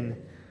sin.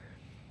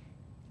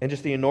 And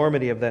just the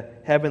enormity of the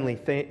heavenly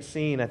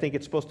scene, I think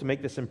it's supposed to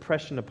make this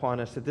impression upon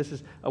us that this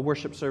is a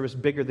worship service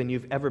bigger than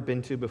you've ever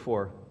been to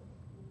before.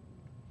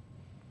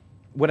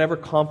 Whatever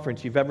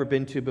conference you've ever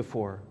been to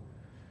before,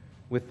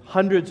 with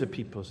hundreds of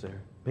people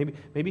there,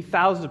 maybe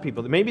thousands of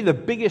people, maybe the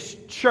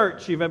biggest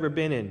church you've ever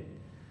been in.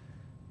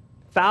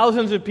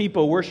 Thousands of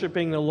people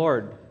worshiping the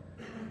Lord.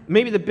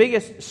 Maybe the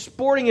biggest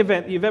sporting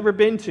event you've ever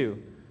been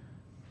to.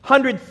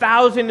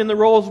 100,000 in the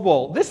Rose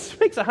Bowl. This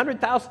makes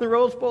 100,000 in the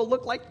Rose Bowl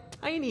look like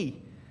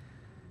tiny.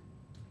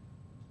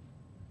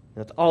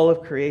 That's all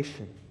of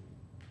creation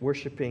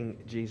worshiping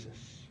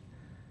Jesus.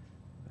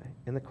 Right?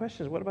 And the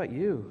question is, what about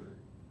you?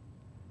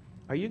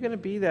 Are you going to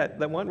be that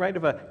one, right,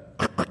 of a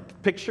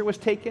picture was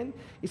taken?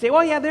 You say,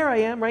 "Well, yeah, there I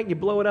am," right? You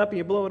blow it up, and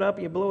you blow it up,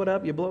 and you blow it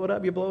up, you blow it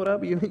up, you blow it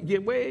up, you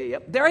get way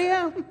up. There I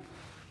am.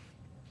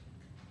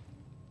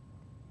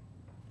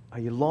 Are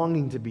you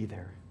longing to be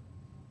there?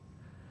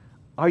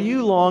 Are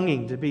you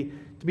longing to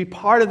be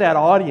part of that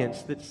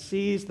audience that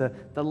sees the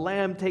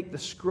Lamb take the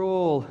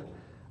scroll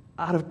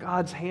out of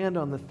God's hand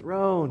on the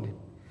throne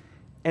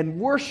and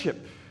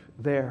worship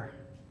there?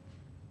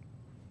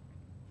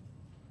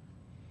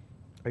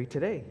 Are you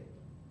today?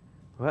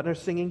 What about our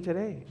singing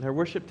today, and our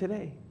worship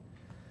today?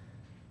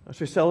 As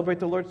we celebrate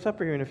the Lord's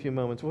Supper here in a few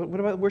moments, what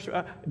about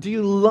worship? Do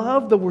you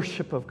love the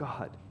worship of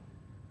God?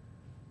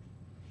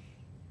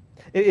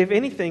 If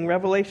anything,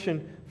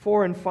 Revelation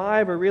 4 and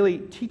 5 are really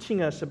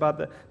teaching us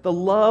about the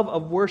love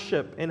of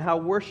worship and how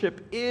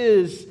worship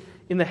is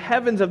in the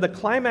heavens of the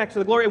climax of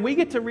the glory. And we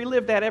get to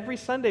relive that every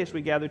Sunday as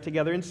we gather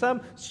together in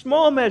some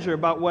small measure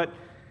about what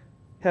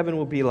heaven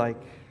will be like.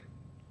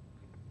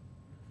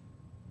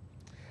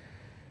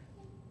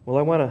 Well,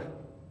 I want to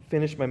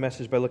finish my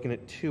message by looking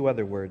at 2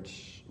 other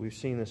words. We've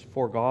seen this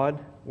 "for God"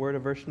 word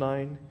of verse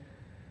 9.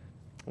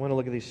 I want to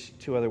look at these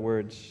 2 other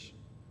words.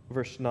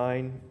 Verse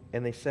 9,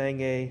 "And they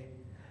sang a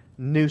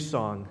new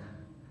song."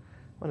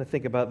 I want to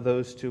think about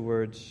those 2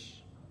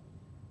 words.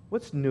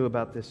 What's new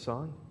about this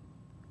song?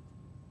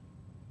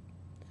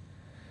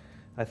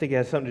 I think it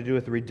has something to do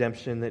with the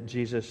redemption that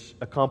Jesus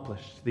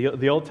accomplished.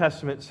 The Old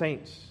Testament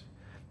saints,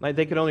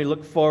 they could only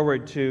look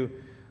forward to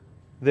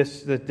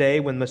the day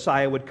when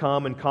Messiah would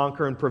come and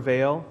conquer and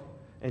prevail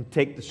and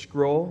take the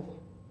scroll.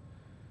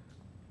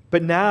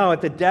 But now,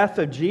 at the death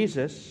of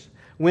Jesus,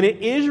 when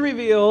it is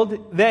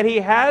revealed that He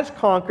has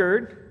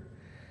conquered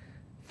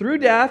through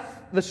death,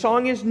 the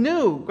song is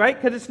new, right?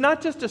 Because it's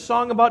not just a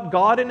song about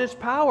God and His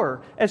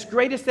power, as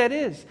great as that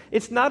is.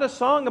 It's not a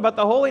song about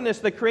the holiness,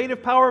 the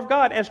creative power of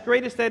God, as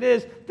great as that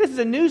is. This is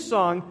a new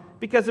song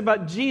because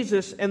about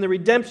Jesus and the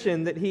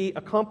redemption that He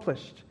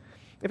accomplished.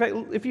 In fact,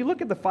 if you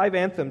look at the 5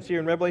 anthems here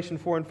in Revelation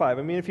 4 and 5,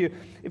 I mean, if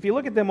you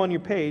look at them on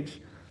your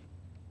page,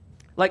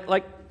 like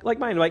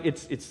mine, like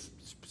it's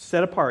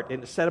set apart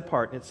and it's set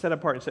apart and it's set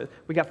apart.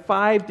 We got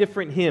 5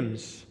 different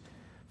hymns,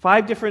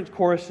 5 different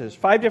choruses,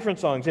 5 different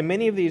songs, and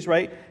many of these,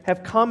 right,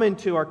 have come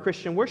into our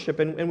Christian worship,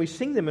 and we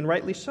sing them, and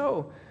rightly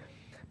so.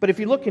 But if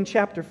you look in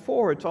chapter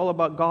 4, it's all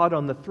about God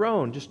on the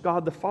throne, just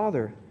God the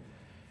Father.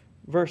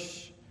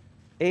 Verse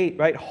 8,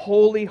 right?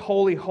 Holy,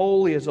 holy,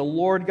 holy is the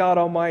Lord God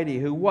Almighty,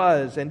 who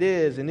was and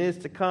is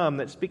to come.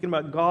 That's speaking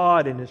about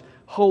God and His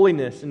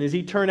holiness and His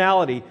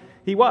eternality.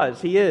 He was,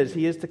 He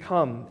is to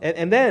come.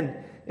 And then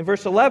in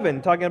verse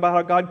 11, talking about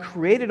how God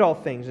created all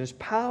things and His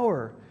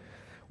power.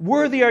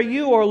 Worthy are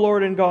you, our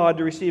Lord and God,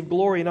 to receive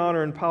glory and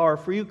honor and power,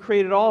 for you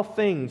created all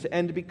things,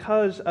 and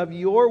because of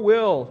your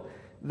will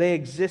they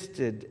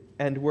existed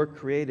and were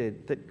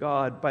created. That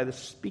God, by the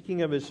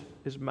speaking of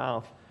His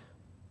mouth,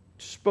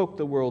 spoke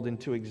the world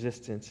into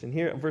existence. And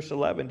here, verse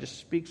 11 just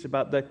speaks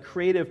about the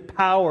creative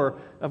power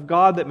of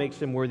God that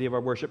makes Him worthy of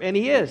our worship. And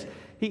He is.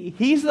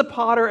 He's the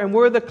potter, and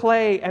we're the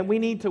clay, and we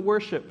need to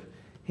worship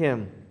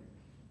Him.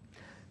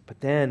 But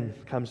then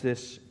comes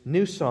this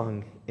new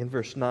song in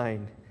verse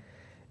 9.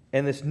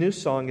 And this new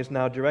song is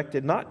now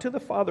directed not to the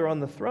Father on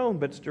the throne,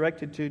 but it's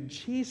directed to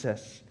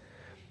Jesus.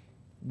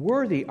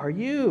 Worthy are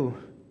you,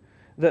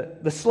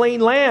 the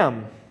slain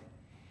lamb,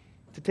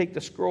 to take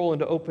the scroll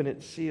and to open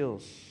its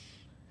seals.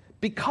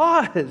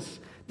 Because,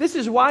 this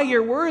is why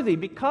you're worthy,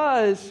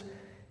 because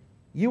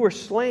you were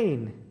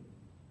slain.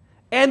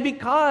 And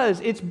because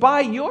it's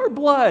by your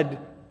blood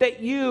that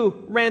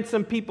you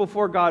ransom people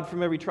for God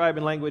from every tribe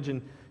and language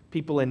and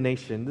people and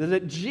nation.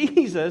 That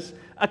Jesus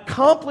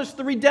accomplished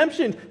the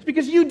redemption. It's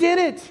because you did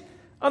it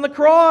on the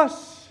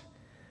cross.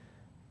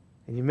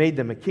 And you made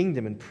them a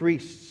kingdom and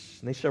priests,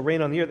 and they shall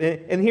reign on the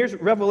earth. And here's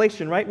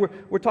Revelation, right?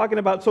 We're talking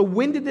about, so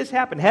when did this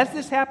happen? Has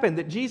this happened,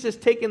 that Jesus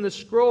taken the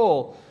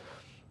scroll?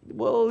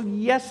 Well,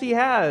 yes, He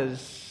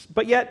has.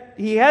 But yet,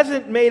 He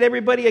hasn't made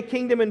everybody a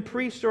kingdom and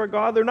priest or a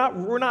God.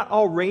 We're not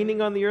all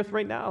reigning on the earth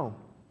right now.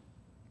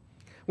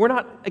 We're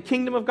not a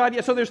kingdom of God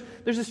yet. So there's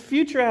this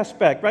future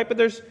aspect, right?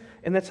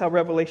 And that's how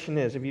Revelation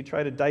is. If you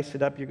try to dice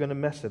it up, you're going to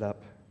mess it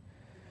up.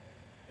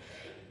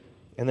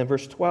 And then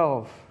verse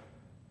 12,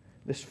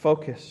 this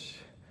focus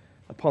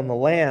upon the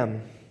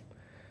Lamb.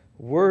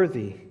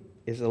 Worthy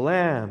is the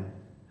Lamb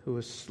who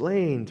was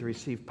slain to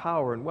receive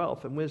power and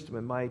wealth and wisdom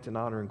and might and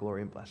honor and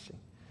glory and blessing.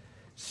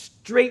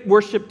 Straight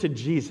worship to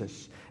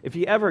Jesus. If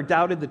you ever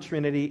doubted the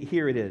Trinity,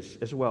 here it is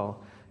as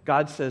well.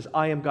 God says,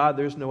 I am God,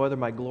 there's no other.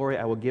 My glory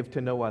I will give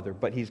to no other.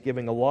 But He's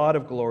giving a lot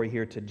of glory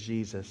here to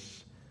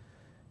Jesus.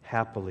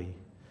 Happily,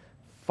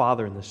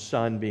 Father and the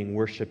Son being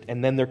worshipped.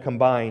 And then they're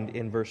combined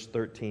in verse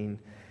 13.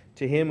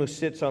 To Him who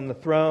sits on the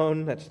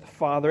throne, that's the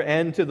Father,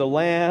 and to the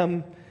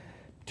Lamb,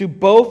 to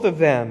both of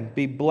them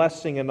be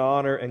blessing and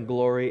honor and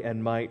glory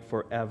and might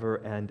forever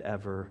and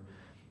ever.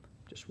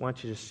 Just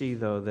want you to see,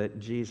 though,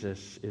 that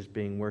Jesus is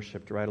being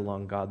worshipped right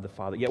along God the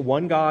Father. Yet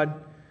one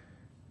God,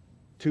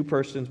 2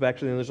 persons, but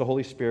actually there's the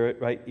Holy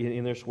Spirit, right?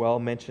 In there as well,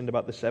 mentioned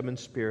about the 7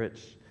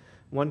 spirits.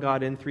 One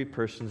God in 3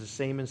 persons, the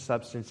same in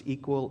substance,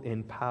 equal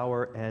in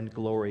power and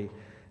glory,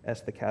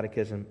 as the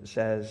Catechism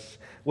says.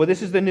 Well,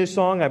 this is the new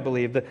song, I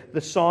believe,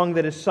 the song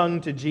that is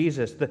sung to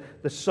Jesus,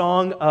 the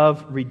song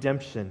of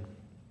redemption.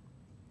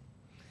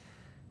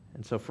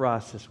 And so for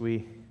us, as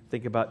we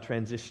think about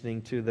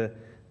transitioning to the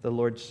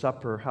Lord's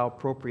Supper, how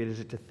appropriate is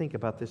it to think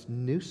about this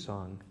new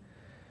song?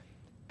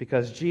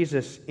 Because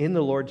Jesus, in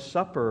the Lord's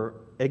Supper,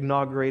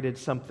 inaugurated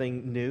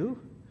something new.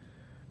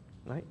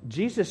 Right?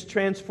 Jesus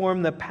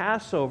transformed the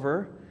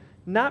Passover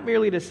not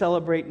merely to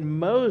celebrate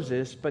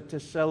Moses, but to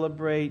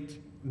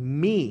celebrate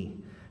me.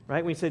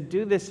 Right? When He said,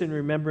 do this in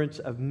remembrance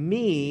of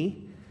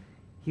me,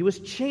 He was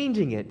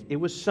changing it. It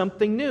was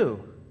something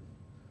new.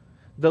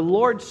 The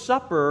Lord's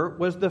Supper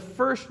was the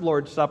first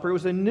Lord's Supper. It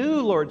was a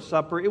new Lord's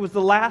Supper. It was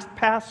the last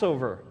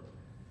Passover.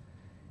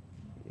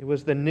 It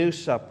was the new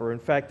supper. In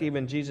fact,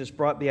 even Jesus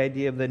brought the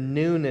idea of the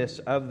newness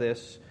of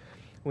this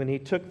when He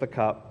took the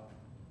cup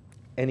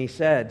and He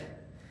said,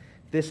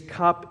 this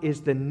cup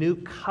is the new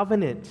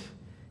covenant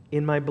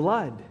in my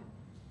blood.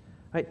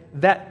 Right?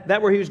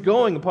 That where He was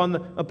going upon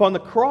the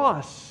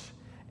cross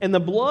and the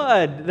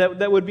blood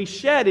that would be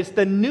shed, it's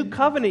the new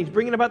covenant. He's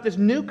bringing about this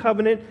new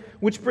covenant,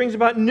 which brings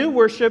about new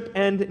worship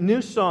and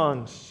new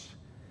songs,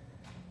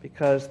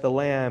 because the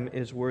Lamb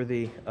is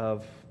worthy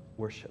of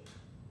worship.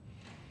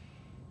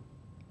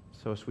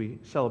 So as we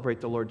celebrate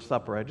the Lord's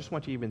Supper, I just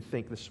want you to even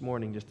think this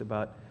morning just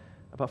about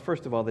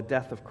first of all, the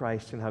death of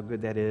Christ and how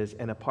good that is.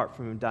 And apart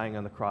from Him dying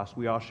on the cross,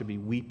 we all should be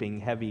weeping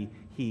heavy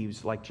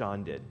heaves like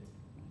John did.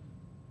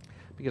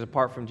 Because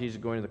apart from Jesus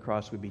going to the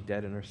cross, we'd be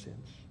dead in our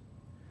sins.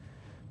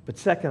 But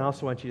second, I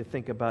also want you to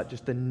think about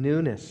just the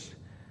newness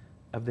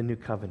of the new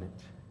covenant.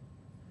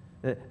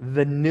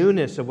 The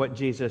newness of what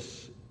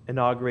Jesus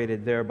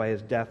inaugurated there by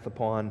His death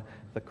upon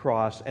the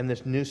cross. And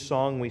this new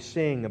song we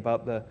sing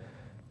about the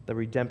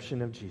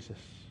redemption of Jesus.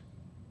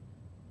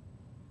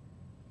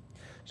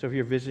 So if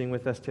you're visiting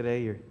with us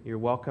today, you're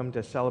welcome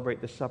to celebrate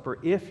the supper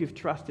if you've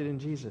trusted in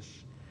Jesus.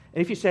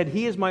 And if you said,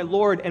 He is my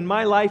Lord and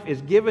my life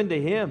is given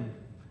to Him,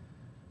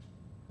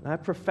 and I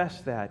profess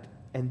that,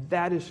 and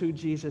that is who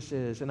Jesus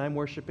is, and I'm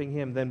worshiping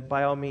Him, then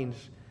by all means,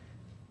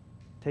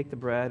 take the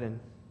bread and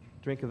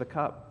drink of the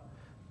cup.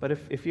 But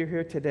if you're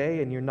here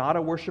today and you're not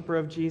a worshiper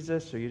of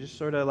Jesus, or you're just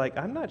sort of like,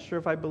 I'm not sure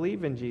if I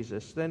believe in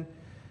Jesus, then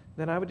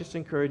I would just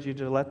encourage you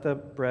to let the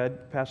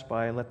bread pass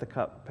by and let the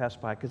cup pass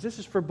by. Because this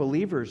is for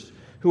believers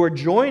who are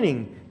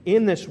joining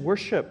in this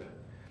worship,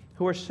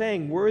 who are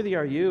saying, worthy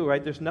are you,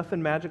 right? There's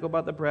nothing magical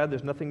about the bread.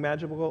 There's nothing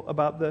magical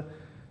about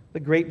the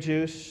grape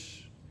juice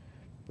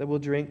that we'll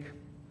drink.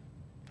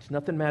 There's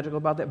nothing magical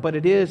about that. But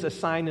it is a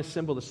sign and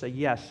symbol to say,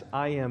 yes,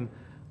 I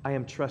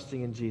am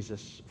trusting in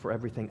Jesus for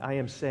everything. I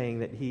am saying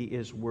that He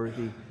is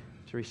worthy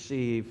to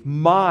receive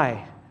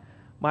my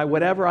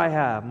whatever I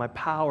have, my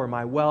power,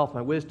 my wealth,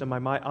 my wisdom,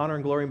 my honor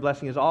and glory and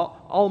blessing is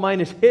all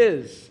mine is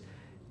His,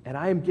 and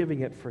I am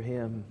giving it for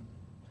Him.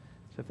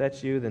 So if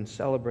that's you, then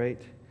celebrate.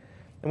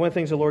 And one of the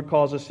things the Lord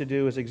calls us to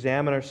do is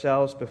examine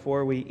ourselves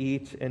before we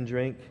eat and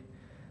drink,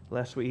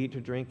 lest we eat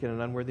or drink in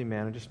an unworthy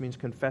manner. It just means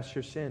confess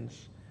your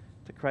sins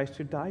to Christ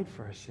who died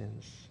for our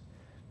sins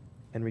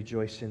and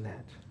rejoice in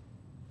that.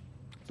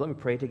 So let me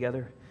pray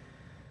together,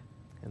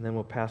 and then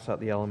we'll pass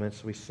out the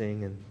elements we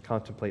sing and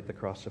contemplate the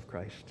cross of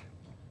Christ.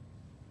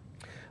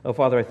 Oh,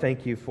 Father, I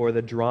thank You for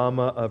the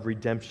drama of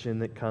redemption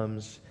that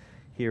comes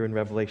here in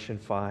Revelation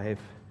 5,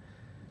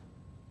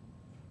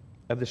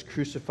 of this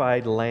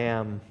crucified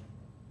Lamb,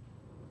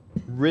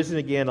 risen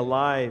again,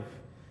 alive,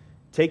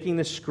 taking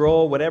the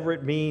scroll, whatever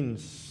it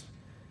means,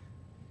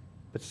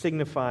 but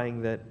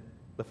signifying that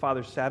the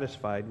Father's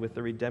satisfied with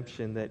the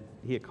redemption that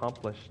He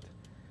accomplished,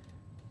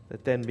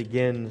 that then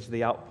begins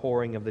the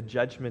outpouring of the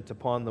judgment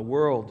upon the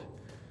world,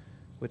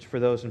 which for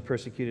those in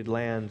persecuted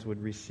lands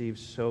would receive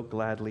so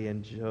gladly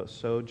and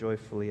so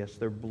joyfully as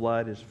their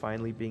blood is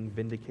finally being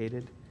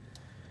vindicated.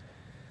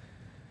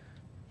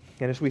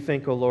 And as we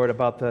think, O Lord,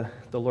 about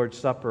the Lord's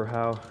Supper,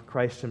 how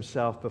Christ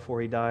Himself,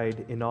 before He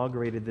died,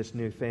 inaugurated this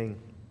new thing,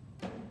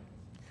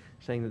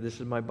 saying that this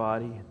is my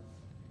body,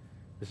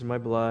 this is my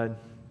blood,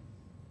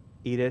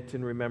 eat it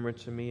in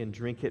remembrance of Me and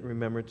drink it in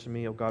remembrance of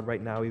Me. Oh God,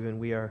 right now even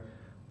we are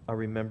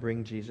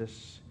remembering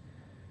Jesus,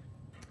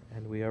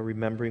 and we are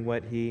remembering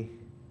what He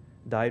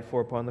died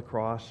for upon the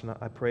cross. And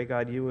I pray,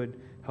 God, You would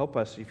help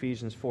us,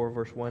 Ephesians 4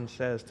 verse 1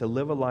 says, to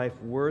live a life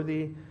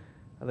worthy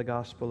of the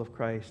gospel of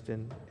Christ.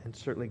 And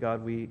certainly,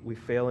 God, we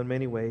fail in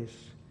many ways.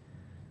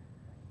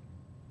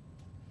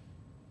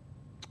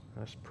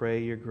 I just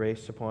pray Your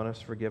grace upon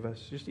us, forgive us.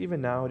 Just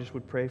even now, I just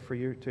would pray for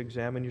you to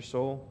examine your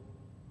soul.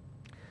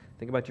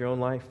 Think about your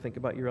own life. Think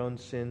about your own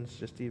sins,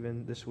 just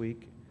even this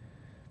week.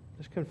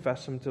 Just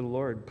confess them to the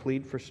Lord.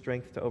 Plead for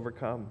strength to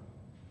overcome.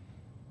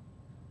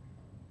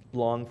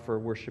 Long for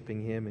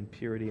worshiping Him in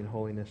purity and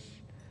holiness.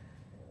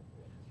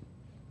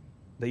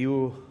 That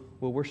you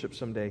will worship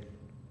someday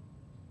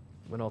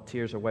when all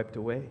tears are wiped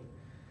away.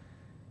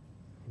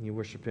 And you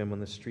worship Him on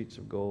the streets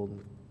of gold,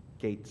 with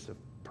gates of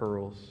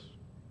pearls.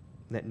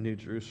 And that new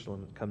Jerusalem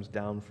that comes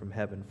down from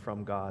heaven,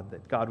 from God.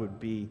 That God would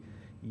be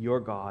your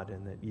God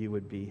and that you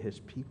would be His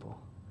people.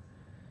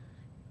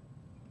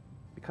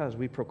 Because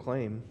we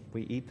proclaim,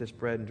 we eat this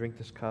bread and drink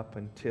this cup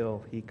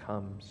until He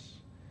comes.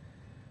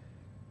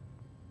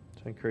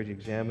 So I encourage you,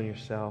 examine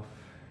yourself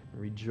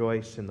and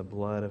rejoice in the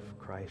blood of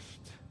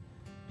Christ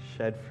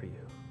shed for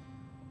you.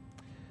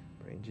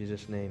 Pray in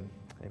Jesus' name,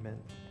 amen.